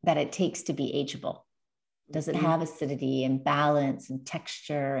components that it takes to be ageable? Does it have acidity and balance and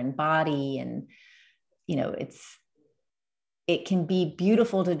texture and body? And, you know, it can be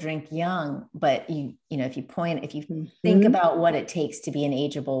beautiful to drink young, but if you think about what it takes to be an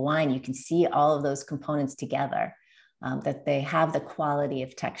ageable wine, you can see all of those components together, that they have the quality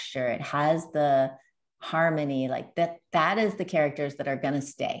of texture. It has the harmony, like that is the characters that are going to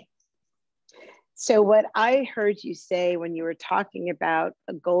stay. So what I heard you say when you were talking about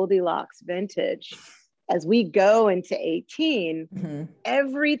a Goldilocks vintage, as we go into 18,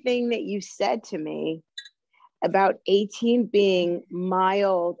 everything that you said to me about 18 being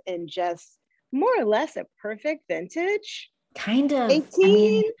mild and just more or less a perfect vintage. Kind of.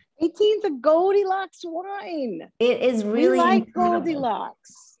 18's a Goldilocks wine. It is really we like incredible.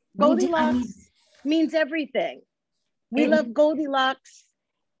 Goldilocks. Goldilocks means everything. We love Goldilocks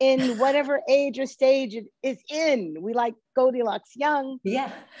in whatever age or stage it is in. We like Goldilocks young.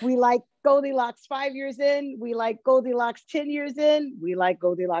 Yeah. We like Goldilocks 5 years in. We like Goldilocks 10 years in. We like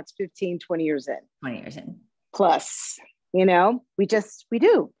Goldilocks 15, 20 years in. 20 years in. Plus, we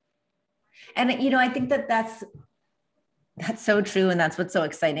do. And, I think that's so true. And that's what's so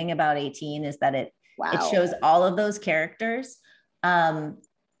exciting about 18 is that it shows all of those characters.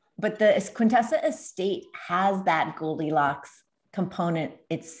 But the Quintessa Estate has that Goldilocks component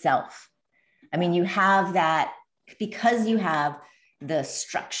itself. I mean, you have that because you have the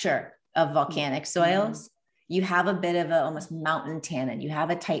structure of volcanic soils, you have a bit of a almost mountain tannin, you have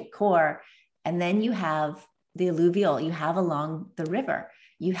a tight core, and then you have the alluvial, you have along the river,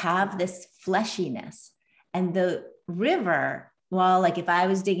 you have this fleshiness. And the river, well, like if I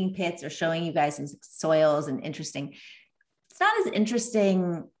was digging pits or showing you guys some soils and interesting, it's not as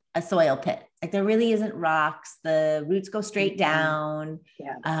interesting a soil pit. Like there really isn't rocks. The roots go straight down.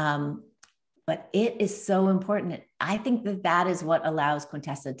 Yeah. But it is so important. I think that is what allows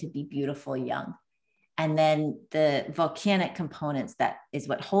Quintessa to be beautiful young. And then the volcanic components, that is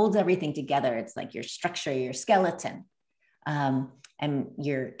what holds everything together. It's like your structure, your skeleton, and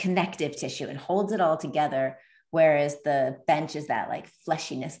your connective tissue. It holds it all together. Whereas the bench is that like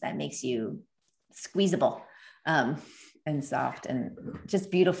fleshiness that makes you squeezable. And soft and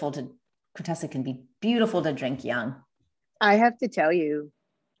just beautiful Quintessa can be beautiful to drink young. I have to tell you,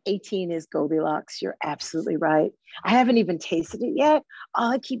 18 is Goldilocks. You're absolutely right. I haven't even tasted it yet.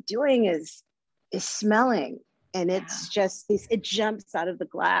 All I keep doing is smelling. And it's just it jumps out of the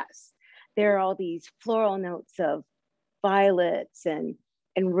glass. There are all these floral notes of violets and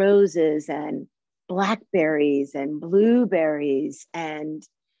roses and blackberries and blueberries and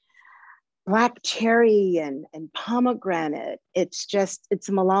black cherry and pomegranate. It's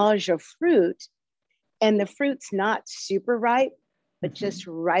a melange of fruit, and the fruit's not super ripe, but just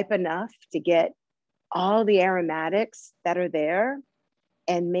ripe enough to get all the aromatics that are there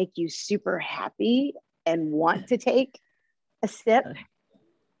and make you super happy and want to take a sip.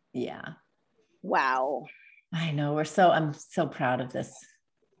 Yeah. Wow. I know. I'm so proud of this.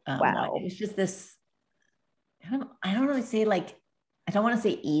 Wow. It's just this, I don't really say like, I don't want to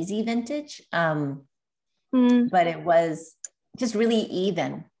say easy vintage, but it was just really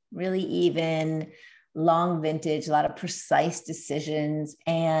even, long vintage, a lot of precise decisions.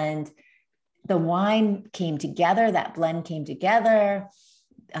 And the wine came together, that blend came together.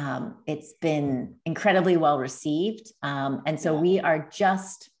 It's been incredibly well received. And so we are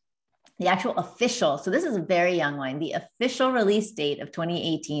just the actual official. So this is a very young wine. The official release date of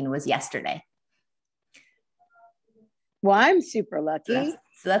 2018 was yesterday. Well, I'm super lucky.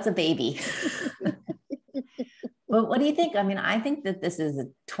 So that's a baby. But what do you think? I mean, I think that this is a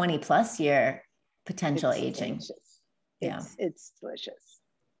 20 plus year potential aging. Delicious. It's delicious.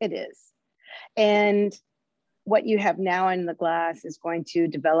 It is. And what you have now in the glass is going to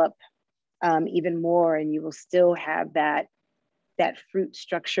develop even more, and you will still have that fruit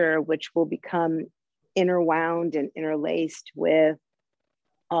structure, which will become interwound and interlaced with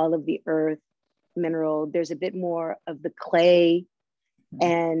all of the earth mineral. There's a bit more of the clay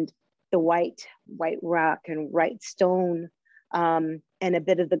and the white rock and white stone, and a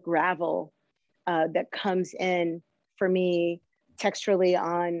bit of the gravel that comes in for me texturally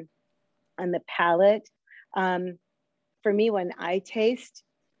on the palate. For me, when I taste,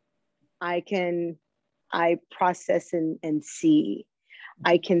 I process and see.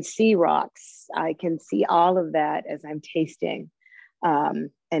 I can see rocks. I can see all of that as I'm tasting.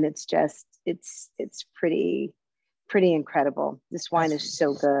 And it's just, it's pretty incredible. This wine is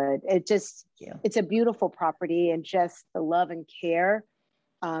so good. It's a beautiful property, and just the love and care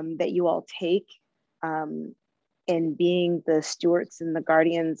that you all take in being the stewards and the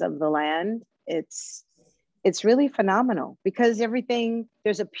guardians of the land. It's really phenomenal, because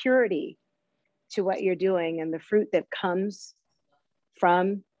there's a purity to what you're doing, and the fruit that comes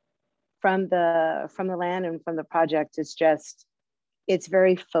from the land and from the project is just, it's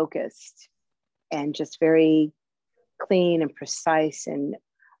very focused and just very clean and precise and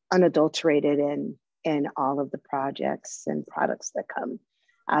unadulterated in all of the projects and products that come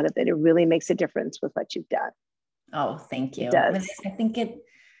out of it. It really makes a difference with what you've done. Oh, thank you. It does. I think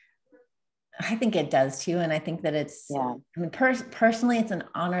it does too. And I think that it's, I mean, personally, it's an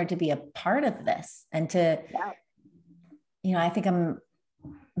honor to be a part of this, and to, I think I'm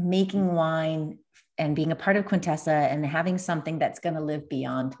making wine and being a part of Quintessa and having something that's going to live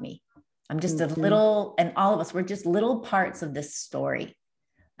beyond me. I'm just a little, and all of us, we're just little parts of this story.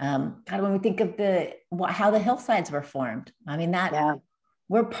 God, when we think of how the hillsides were formed, I mean,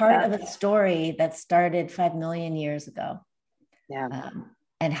 we're part of a story that started 5 million years ago.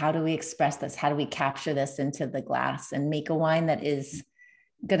 and how do we express this? How do we capture this into the glass and make a wine that is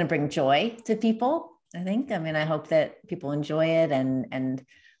going to bring joy to people? I think, I mean, I hope that people enjoy it and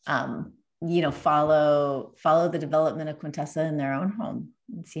you know, follow the development of Quintessa in their own home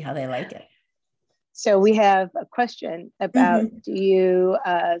and see how they like it. So we have a question about, do you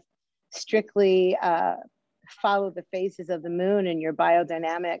strictly follow the phases of the moon in your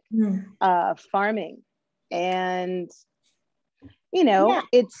biodynamic farming? And, you know,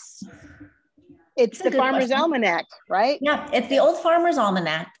 it's the Farmer's Almanac, right? Yeah, it's the old Farmer's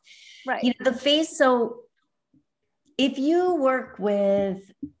Almanac. Right. You know, the phase, so if you work with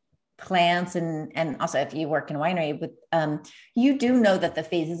plants and also if you work in winery with, you do know that the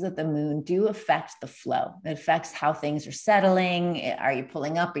phases of the moon do affect the flow. It affects how things are settling. Are you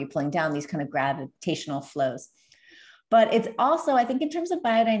pulling up? Are you pulling down? These kind of gravitational flows. But it's also, I think in terms of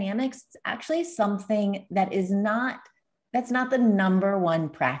biodynamics, it's actually something that is that's not the number one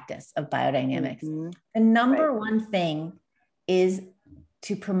practice of biodynamics. The number one thing is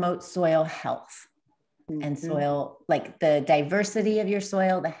to promote soil health. And soil, like the diversity of your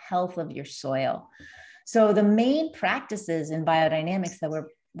soil, the health of your soil. So the main practices in biodynamics that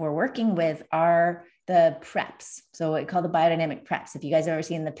we're working with are the preps. So we call the biodynamic preps. If you guys have ever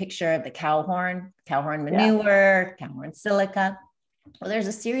seen the picture of the cow horn manure, cow horn silica, well, there's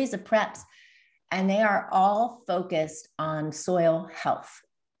a series of preps and they are all focused on soil health.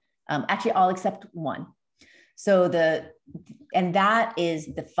 Actually all except one. So and that is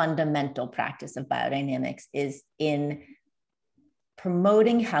the fundamental practice of biodynamics, is in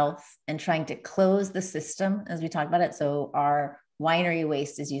promoting health and trying to close the system, as we talked about it. So our winery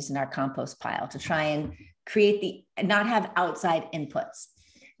waste is used in our compost pile to try and create not have outside inputs.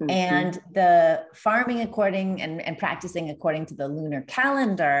 And the farming according and practicing according to the lunar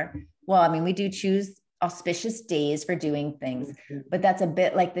calendar, well, I mean, we do choose auspicious days for doing things, but that's a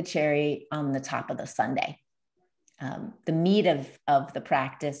bit like the cherry on the top of the sundae. The meat of the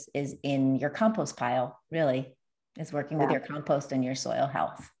practice is in your compost pile, really, is working with your compost and your soil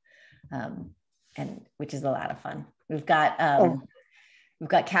health, and which is a lot of fun. We've got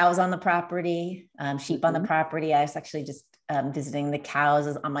cows on the property, sheep on the property. I was actually just visiting the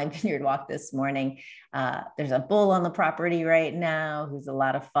cows on my vineyard walk this morning. There's a bull on the property right now who's a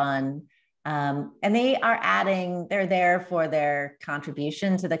lot of fun. And they're there for their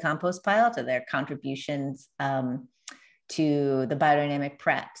contribution to the compost pile, to their contributions to the biodynamic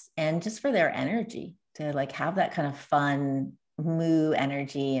preps, and just for their energy, to like have that kind of fun moo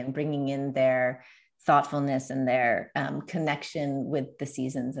energy and bringing in their thoughtfulness and their connection with the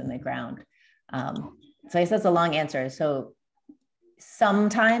seasons and the ground. So I guess that's a long answer. So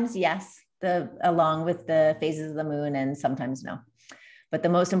sometimes, yes, along with the phases of the moon, and sometimes no. But the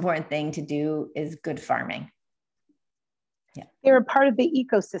most important thing to do is good farming. Yeah. They're a part of the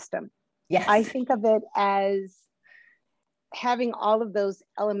ecosystem. Yes. I think of it as having all of those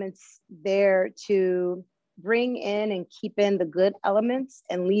elements there to bring in and keep in the good elements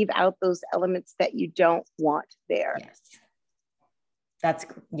and leave out those elements that you don't want there. Yes.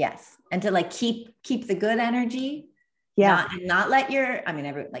 Yes. And to like keep the good energy. Yeah. Not let your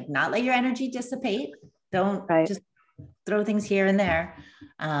energy dissipate. Don't just throw things here and there,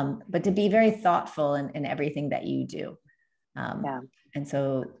 but to be very thoughtful in everything that you do. And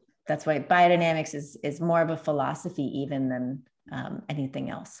so that's why biodynamics is more of a philosophy even than anything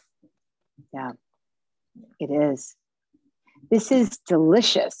else. Yeah, it is. This is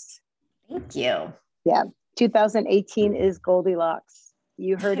delicious. Thank you. Yeah, 2018 is Goldilocks.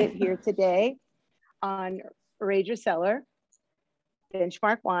 You heard it here today on Raid Your Cellar,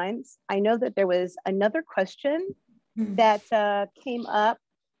 Benchmark Wines. I know that there was another question that came up.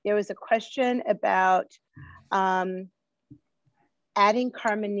 There was a question about adding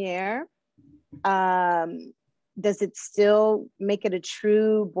Carmenere. Does it still make it a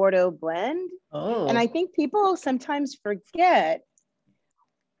true Bordeaux blend? Oh. And I think people sometimes forget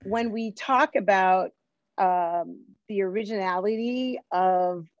when we talk about the originality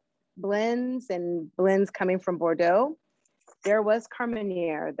of blends and blends coming from Bordeaux, there was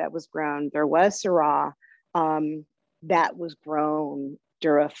Carmenere that was grown. There was Syrah that was grown,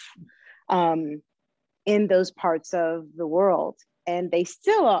 Durif, in those parts of the world, and they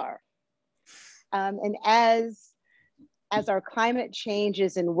still are. And as our climate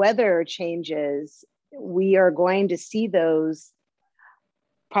changes and weather changes, we are going to see those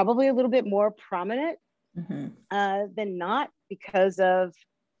probably a little bit more prominent than not, because of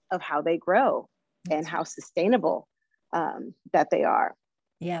how they grow and how sustainable that they are.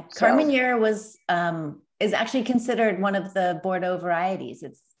 Yeah, Carmenere is actually considered one of the Bordeaux varieties.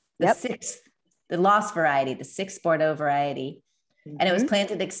 It's the sixth, the lost variety, the sixth Bordeaux variety. And it was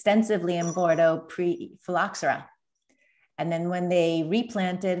planted extensively in Bordeaux pre-phylloxera. And then when they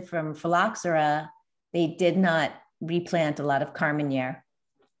replanted from phylloxera, they did not replant a lot of Carmenere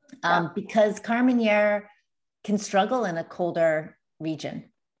because Carmenere can struggle in a colder region.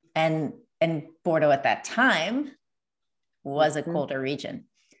 And Bordeaux at that time was a colder region.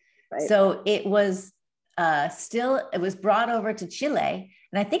 Right. So it was it was brought over to Chile.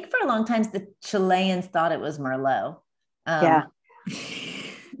 And I think for a long time, the Chileans thought it was Merlot.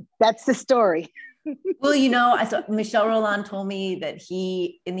 That's the story. Well, you know, Michel Roland told me that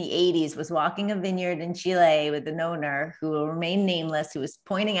he, in the 80s, was walking a vineyard in Chile with an owner who will remain nameless, who was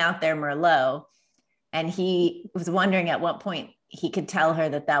pointing out their Merlot. And he was wondering at what point he could tell her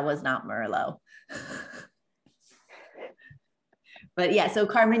that that was not Merlot. But yeah, so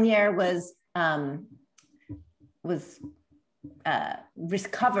Carmenere was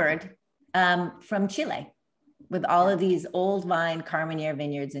recovered from Chile with all of these old vine Carmenere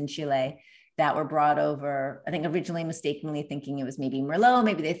vineyards in Chile that were brought over, I think originally mistakenly thinking it was maybe Merlot,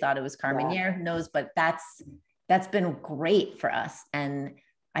 maybe they thought it was Carmenere, who knows, but that's been great for us. And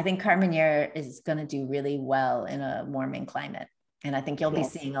I think Carmenere is going to do really well in a warming climate. And I think you'll be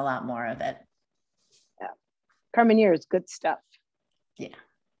seeing a lot more of it. Yeah. Carmenere is good stuff. Yeah.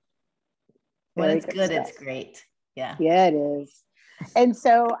 When it's good, it's great. Yeah. Yeah, it is. And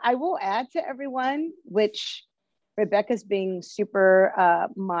so I will add to everyone, which Rebekah's being super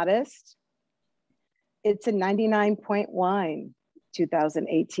modest. It's a 99 point wine,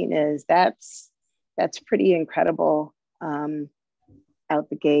 2018 is. That's pretty incredible out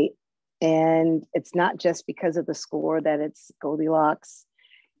the gate. And it's not just because of the score that it's Goldilocks.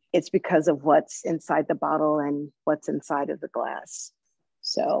 It's because of what's inside the bottle and what's inside of the glass.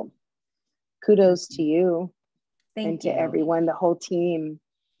 So kudos to you. Thank you. To everyone, the whole team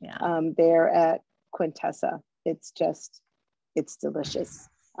there at Quintessa. It's delicious.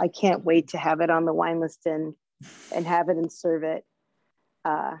 I can't wait to have it on the wine list and have it and serve it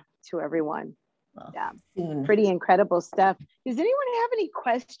to everyone. Well, pretty incredible stuff. Does anyone have any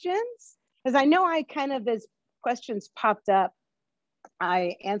questions? Because I know I kind of, as questions popped up,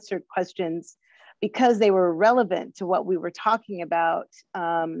 I answered questions because they were relevant to what we were talking about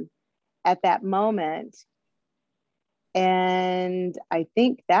at that moment. And I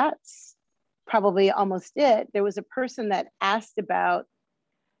think that's probably almost it. There was a person that asked about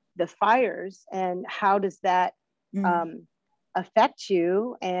the fires and how does that affect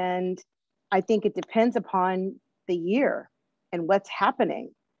you? And I think it depends upon the year and what's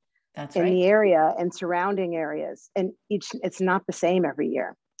happening in the area and surrounding areas. And it's not the same every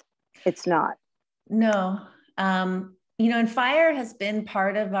year. It's not. No. You know, and fire has been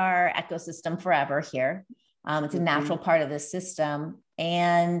part of our ecosystem forever here. It's a natural part of the system.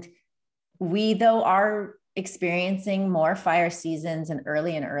 And we, though, are experiencing more fire seasons and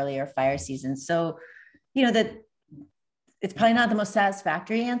earlier fire seasons. So, you know, that it's probably not the most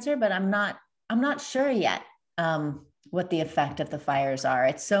satisfactory answer, but I'm not sure yet what the effect of the fires are.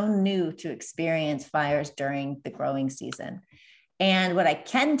 It's so new to experience fires during the growing season. And what I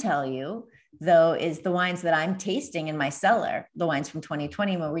can tell you, though, is the wines that I'm tasting in my cellar, the wines from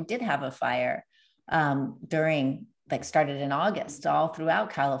 2020, where we did have a fire started in August, all throughout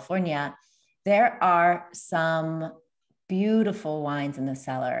California, there are some beautiful wines in the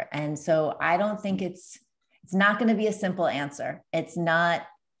cellar. And so I don't think it's not going to be a simple answer. It's not,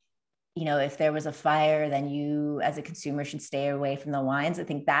 you know, if there was a fire, then you as a consumer should stay away from the wines. I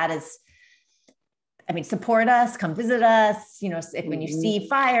think that is, I mean, support us, come visit us, you know, when you see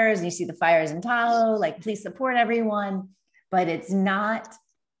fires and you see the fires in Tahoe, like please support everyone, but it's not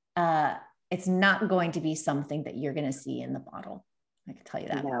going to be something that you're going to see in the bottle. I can tell you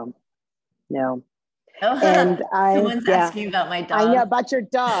that. No. Oh, and someone's asking about my dog. I know about your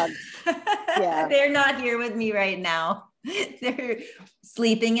dog. Yeah. They're not here with me right now. They're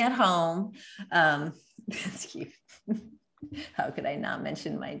sleeping at home. That's cute. How could I not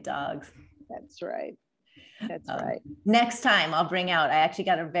mention my dogs? That's right. That's right. Next time I'll bring out, I actually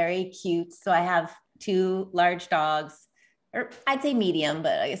got a very cute, so I have 2 large dogs, or I'd say medium,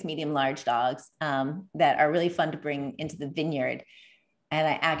 but I guess medium large dogs that are really fun to bring into the vineyard. And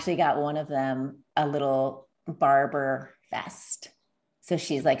I actually got one of them a little Barber vest. So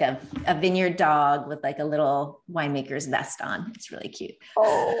she's like a vineyard dog with like a little winemaker's vest on. It's really cute.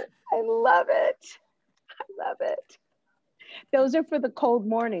 Oh, I love it. I love it. Those are for the cold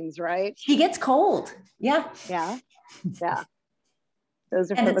mornings, right? She gets cold. Yeah. Yeah. Yeah. Those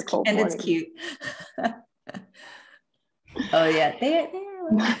are for the cold mornings. And it's cute. Oh yeah. They're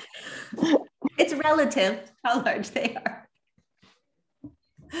it's relative how large they are.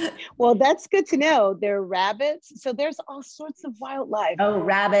 Well, that's good to know. There are rabbits. So there's all sorts of wildlife Oh,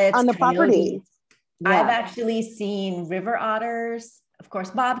 rabbits, on the coyotes. property. I've Yeah. actually seen river otters, of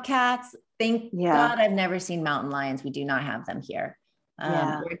course, bobcats. Thank God I've never seen mountain lions. We do not have them here,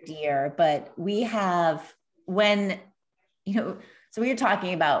 or deer, but we have when, so we were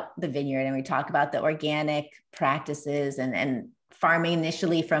talking about the vineyard and we talk about the organic practices and farming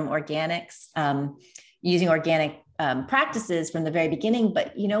initially from organics, using organic practices from the very beginning.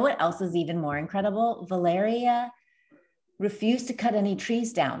 But you know what else is even more incredible? Valeria refused to cut any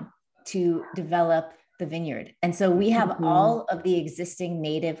trees down to develop the vineyard. And so we have all of the existing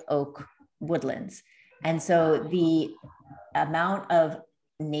native oak woodlands. And so the amount of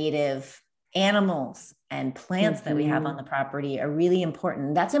native animals and plants that we have on the property are really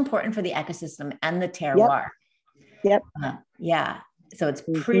important. That's important for the ecosystem and the terroir. Yep. Yeah. So it's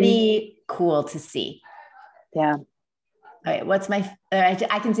pretty cool to see. Yeah. All right.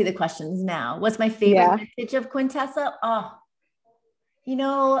 I can see the questions now. What's my favorite vintage of Quintessa? Oh,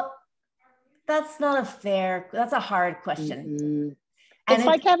 that's a hard question. And it's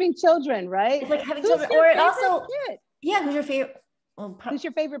like having children, right? It's like having Who's children. Your Or it favorite also, kid? yeah, who's your favorite? Well, who's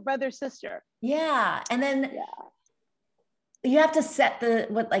your favorite brother, sister? Yeah. And then you have to set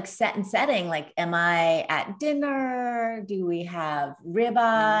set and setting. Like, am I at dinner? Do we have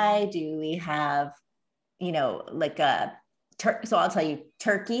ribeye? Do we have, so I'll tell you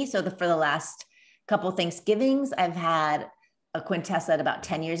turkey. So for the last couple Thanksgivings, I've had a Quintessa at about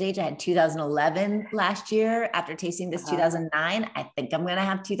 10 years age. I had 2011 last year. After tasting this 2009, I think I'm going to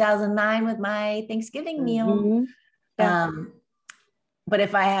have 2009 with my Thanksgiving meal. But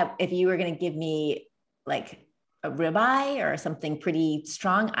if you were going to give me like a ribeye or something pretty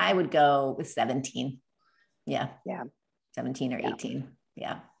strong, I would go with 17. Yeah. 17 or 18.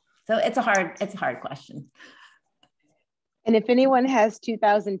 Yeah. So it's a hard question. And if anyone has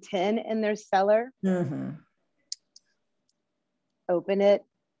 2010 in their cellar, open it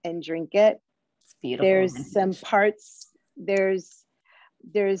and drink it. It's beautiful. There's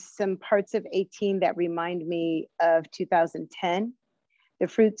some parts of 18 that remind me of 2010. The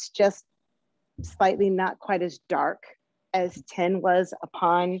fruit's just slightly not quite as dark as 10 was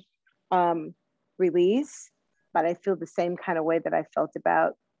upon release, but I feel the same kind of way that I felt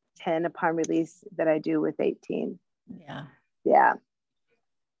about 10 upon release that I do with 18. Yeah.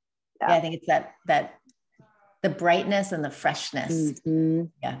 I think it's that the brightness and the freshness.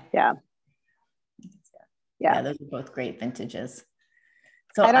 Yeah, those are both great vintages.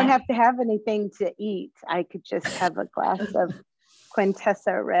 So I don't have to have anything to eat. I could just have a glass of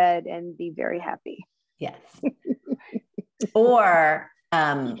Quintessa Red and be very happy. Yes. Or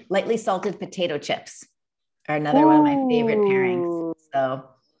lightly salted potato chips are another one of my favorite pairings. So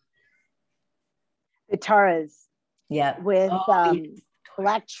the Taras. Yeah. With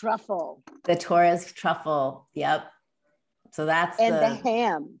black truffle. The Taurus truffle. Yep. So that's the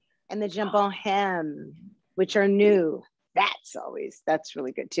ham and the jambon ham, which are new. That's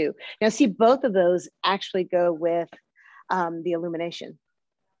really good too. Now see, both of those actually go with the Illumination.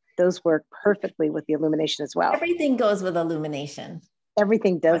 Those work perfectly with the Illumination as well. Everything goes with Illumination.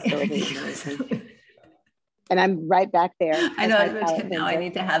 Everything does go with Illumination. And I'm right back there. I know. Now I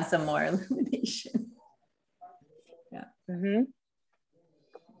need to have some more Illumination.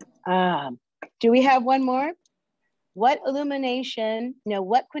 Do we have one more? What Illumination,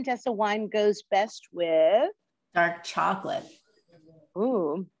 what Quintessa wine goes best with? Dark chocolate.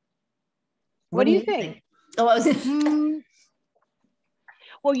 Ooh. What do you think? Oh, I was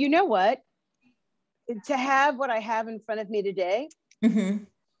Well, you know what? To have what I have in front of me today,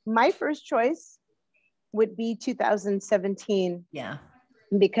 my first choice would be 2017. Yeah.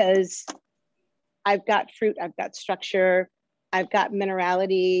 Because I've got fruit, I've got structure, I've got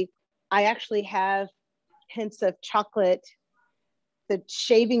minerality. I actually have hints of chocolate. The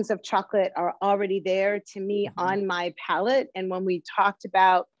shavings of chocolate are already there to me on my palate. And when we talked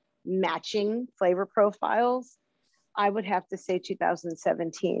about matching flavor profiles, I would have to say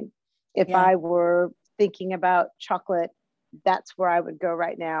 2017. If I were thinking about chocolate, that's where I would go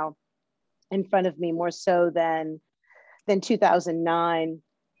right now in front of me, more so than 2009.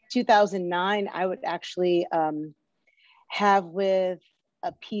 2009, I would actually have with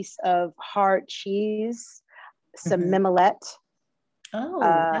a piece of hard cheese, some mimolette,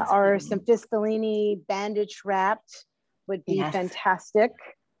 or some fiscalini bandage wrapped would be fantastic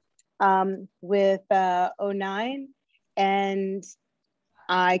with 09. And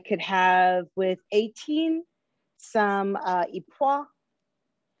I could have with 18 some Ipois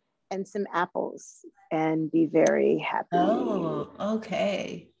and some apples and be very happy. Oh,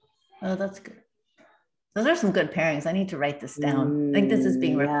 okay. Oh, that's good. Those are some good pairings. I need to write this down. I think this is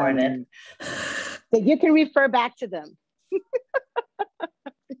being recorded. So you can refer back to them.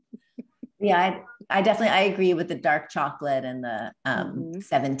 Yeah, I definitely, I agree with the dark chocolate and the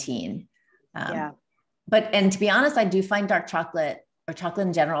 17. And to be honest, I do find dark chocolate or chocolate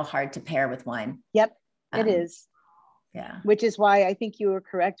in general hard to pair with wine. Yep, it is. Yeah. Which is why I think you were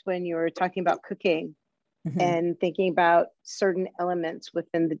correct when you were talking about cooking and thinking about certain elements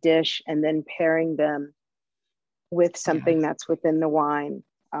within the dish and then pairing them with something that's within the wine.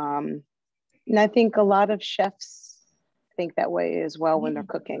 And I think a lot of chefs think that way as well when they're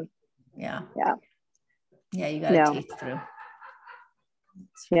cooking. Yeah. Yeah. Yeah, you got to taste through.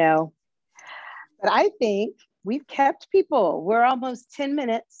 No. But I think we've kept people. We're almost 10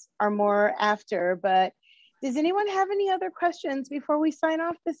 minutes or more after, but does anyone have any other questions before we sign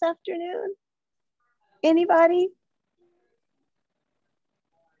off this afternoon? Anybody?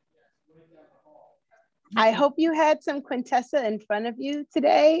 I hope you had some Quintessa in front of you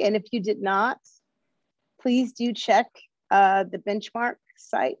today. And if you did not, please do check the benchmark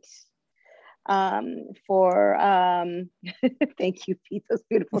site for, thank you, Pete, those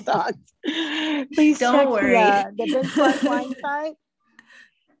beautiful dogs. Please check the benchmark wine site.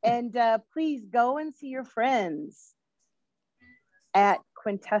 And please go and see your friends at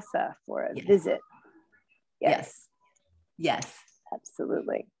Quintessa for a visit. Yes.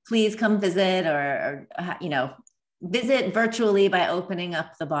 Absolutely. Please come visit or visit virtually by opening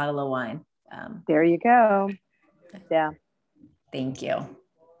up the bottle of wine. There you go. Yeah. Thank you.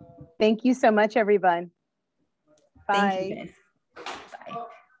 Thank you so much, everyone. Bye. Thank you, guys.